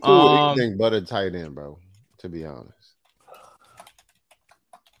 I'm cool with anything but a tight end, bro, to be honest.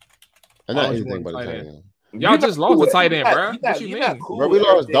 And not anything but a tight end. Y'all just lost a tight end, bro. What you mean? Cool, bro, we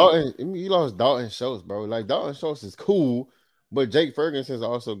lost Dalton. You lost Dalton Schultz, bro. Like Dalton Schultz is cool, but Jake Ferguson is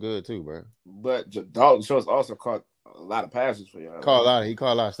also good too, bro. But Dalton Schultz also caught a lot of passes for y'all. He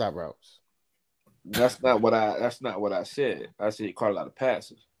caught a lot of stop routes. That's not what I said. I said he caught a lot of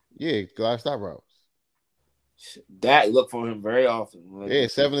passes. Yeah, a lot of stop routes. That look for him very often. Yeah,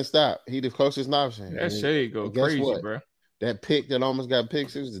 7 and stop. He the closest option. That shade go crazy, bro. That pick that almost got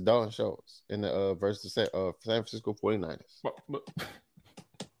picked, it was the Dalton Schultz in the versus San Francisco 49ers.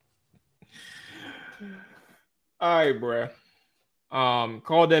 All right, bro.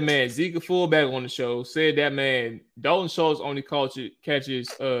 Called that man Zeke a fullback on the show. Said that man Dalton Schultz only catches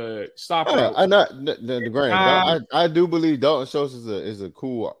stop routes. I do believe Dalton Schultz is a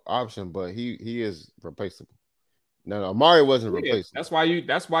cool option, but he is replaceable. No, Amari wasn't replaceable. That's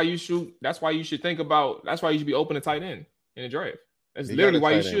why you should think about. That's why you should be open to tight end in the draft. That's literally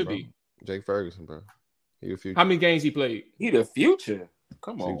why you should be. Jake Ferguson, bro. He the future. How many games he played? He the future.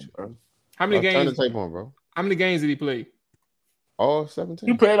 Come on, bro. How many games? Turn the tape on, bro. How many games did he play? All 17.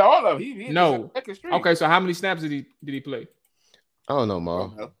 He played all of them. No. Okay, so how many snaps did he play? I don't know,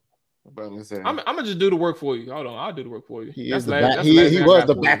 Mo. I'm gonna just do the work for you. Hold on, I'll do the work for you. He was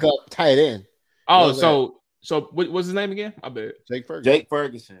the backup tight end. Oh, so what's his name again? I bet Jake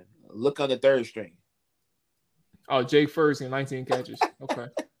Ferguson. Look on the third string. Oh, Jake Ferguson, 19 catches. Okay.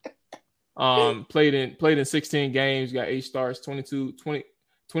 Played in 16 games, got 8 starts, 22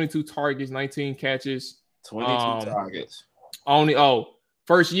 targets, 19 catches. 22 targets.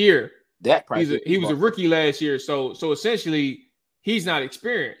 First year. He was a rookie last year, so essentially he's not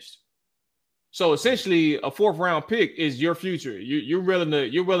experienced. So essentially, a 4th round pick is your future. You're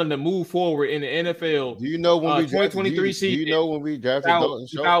willing to move forward in the NFL. Do you know when we 2023 season? Do you know when we drafted Dalton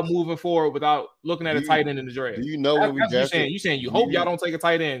Schultz? Without moving forward, without looking at a tight end in the draft? Do you know when we drafted? You saying you hope y'all don't take a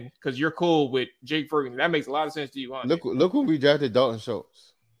tight end because you're cool with Jake Ferguson. That makes a lot of sense to you. Huh? Look when we drafted Dalton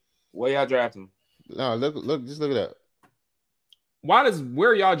Schultz. Where y'all drafted him? No, just look at that.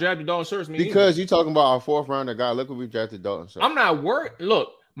 Where y'all drafted Dalton Schultz mean? Because you talking about our 4th rounder guy. Look when we drafted Dalton Schultz. I'm not worried.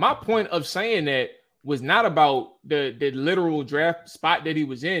 Look. My point of saying that was not about the literal draft spot that he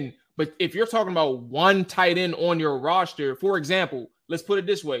was in. But if you're talking about one tight end on your roster, for example, let's put it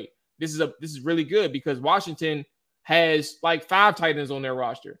this way. This is really good because Washington has like 5 tight ends on their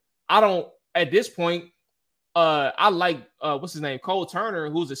roster. At this point, I like what's his name? Cole Turner,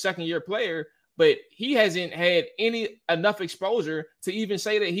 who's a second-year player, but he hasn't had enough exposure to even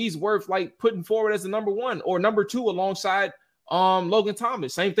say that he's worth like putting forward as the number 1 or number 2 alongside Logan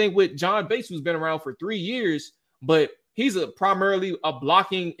Thomas. Same thing with John Bates, who's been around for 3 years, but he's primarily a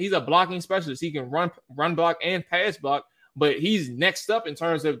blocking specialist. He can run block and pass block, but he's next up in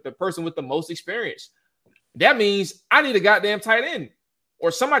terms of the person with the most experience. That means I need a goddamn tight end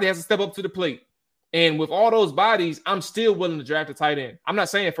or somebody has to step up to the plate. And with all those bodies, I'm still willing to draft a tight end. I'm not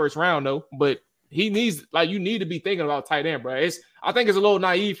saying first round though, but you need to be thinking about tight end, bro. I think it's a little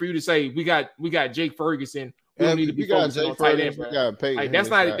naive for you to say we got Jake Ferguson. We don't need to be focusing on tight end, bro. Like, that's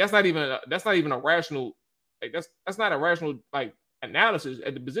not even a rational. Like that's not a rational like analysis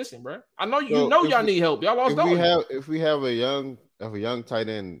at the position, bro. I know y'all need help. Y'all lost. If we have a young tight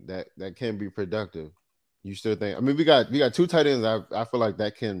end that can be productive, you still think? I mean, we got 2 tight ends. I feel like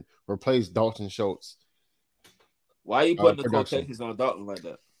that can replace Dalton Schultz. Why are you putting the quotations on Dalton like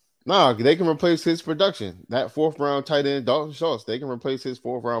that? No, they can replace his production. That 4th round tight end, Dalton Schultz, they can replace his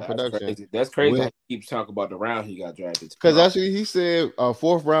 4th round production. That's crazy. He keeps talking about the round he got drafted. Because actually, he said a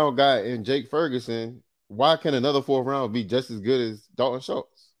 4th round guy in Jake Ferguson. Why can another 4th round be just as good as Dalton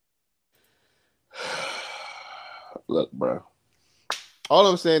Schultz? Look, bro. All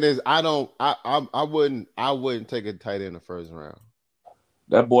I'm saying is I wouldn't take a tight end in the first round.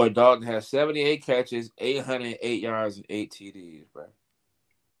 That boy Dalton has 78 catches, 808 yards, and 8 TDs, bro.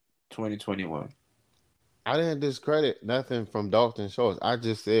 2021. I didn't discredit nothing from Dalton Schultz. I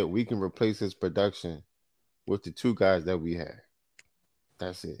just said we can replace his production with the 2 guys that we had.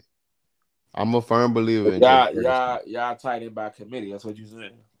 That's it. I'm a firm believer in y'all tight end by committee. That's what you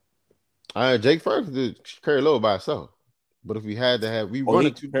said. Jake Ferguson did carry low by himself. But if we had to have,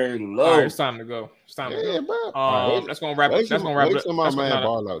 wanted to carry low. All right, it's time to go. Bro. That's gonna wrap it. That's gonna wrap it. My man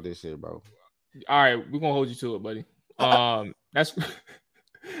ball out this shit, bro. All right, we're gonna hold you to it, buddy. That's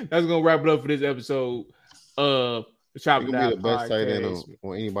gonna wrap it up for this episode of the Chop It Down. Be the best tight end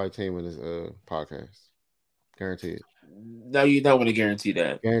on anybody team in this podcast. Guaranteed. No, you don't want to guarantee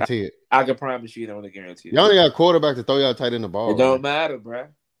that. Guarantee it. I can promise you don't want to guarantee it. Y'all only got a quarterback to throw y'all tight end the ball. It don't matter, bro.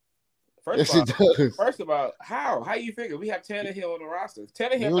 First of all, how you figure we have Tannehill on the roster?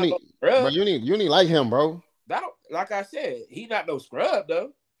 Tannehill not no scrub. You need like him, bro. Like I said, he not no scrub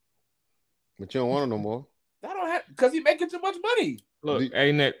though. But you don't want him no more. I don't have because he making too much money. Look,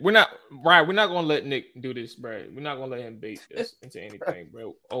 hey Nick, we're not gonna let Nick do this, bro. We're not gonna let him bait us into anything,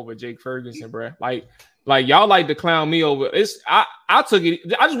 bro. Over Jake Ferguson, bro. Like y'all like to clown me over. I took it.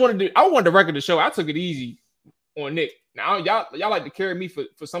 I wanted the record to show. I took it easy on Nick. Now y'all like to carry me for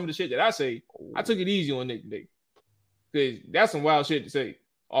some of the shit that I say. I took it easy on Nick today because that's some wild shit to say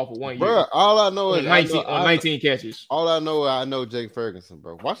off of 1 year. Bro, all I know is 19 catches. All I know Jake Ferguson,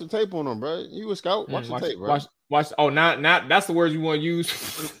 bro. Watch the tape on him, bro. You a scout. Watch the tape, bro. Watch. Oh, not that's the words you want to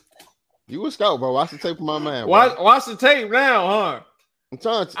use. You a scout, bro. Watch the tape of my man. Watch the tape now, huh? I'm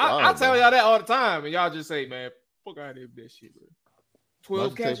trying to. I tell y'all that all the time, and y'all just say, "Man, fuck out of here with that shit, bro."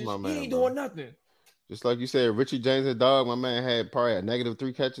 12 catches, he ain't doing nothing. Just like you said, Richie James and dog, my man had probably a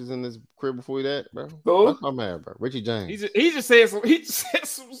 -3 catches in his career before that, bro. That's my man, bro. Richie James. He just said some.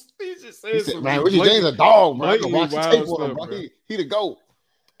 Man, Richie James a dog, bro. I can watch the tape on him, bro. He the GOAT.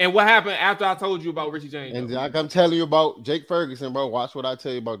 And what happened after I told you about Richie James? And like I'm telling you about Jake Ferguson, bro. Watch what I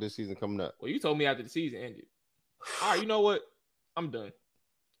tell you about this season coming up. Well, you told me after the season ended. All right, you know what? I'm done.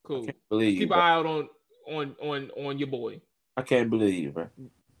 Cool. Keep an eye out on your boy. I can't believe you, bro.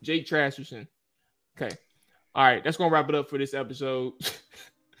 Jake Trasterson. Okay. All right, that's gonna wrap it up for this episode.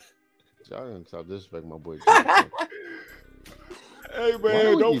 Y'all didn't stop disrespecting my boy. Hey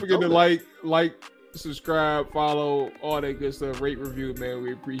man, don't forget to like, subscribe, follow, all that good stuff. Rate, review, man.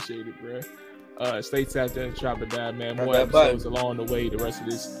 We appreciate it, bro. Stay tapped in, Chop It Down, man. More episodes along the way. The rest of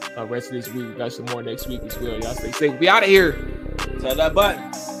this week. We got some more next week as well. Y'all stay safe. We out of here. Tap that button.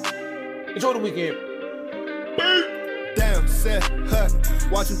 Enjoy the weekend. Damn, set,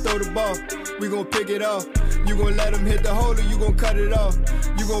 watch him throw the ball. We gon' pick it off. You gon' let him hit the hole or you gon' cut it off.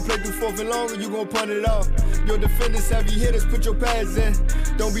 You gon' play through 4th and long or you gon' punt it off. Your defenders heavy hitters, put your pads in.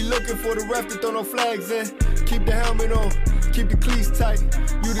 Don't be looking for the ref to throw no flags in. Keep the helmet on, keep the cleats tight.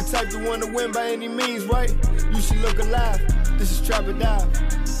 You the type to want to win by any means, right? You should look alive. This is Trap or Die.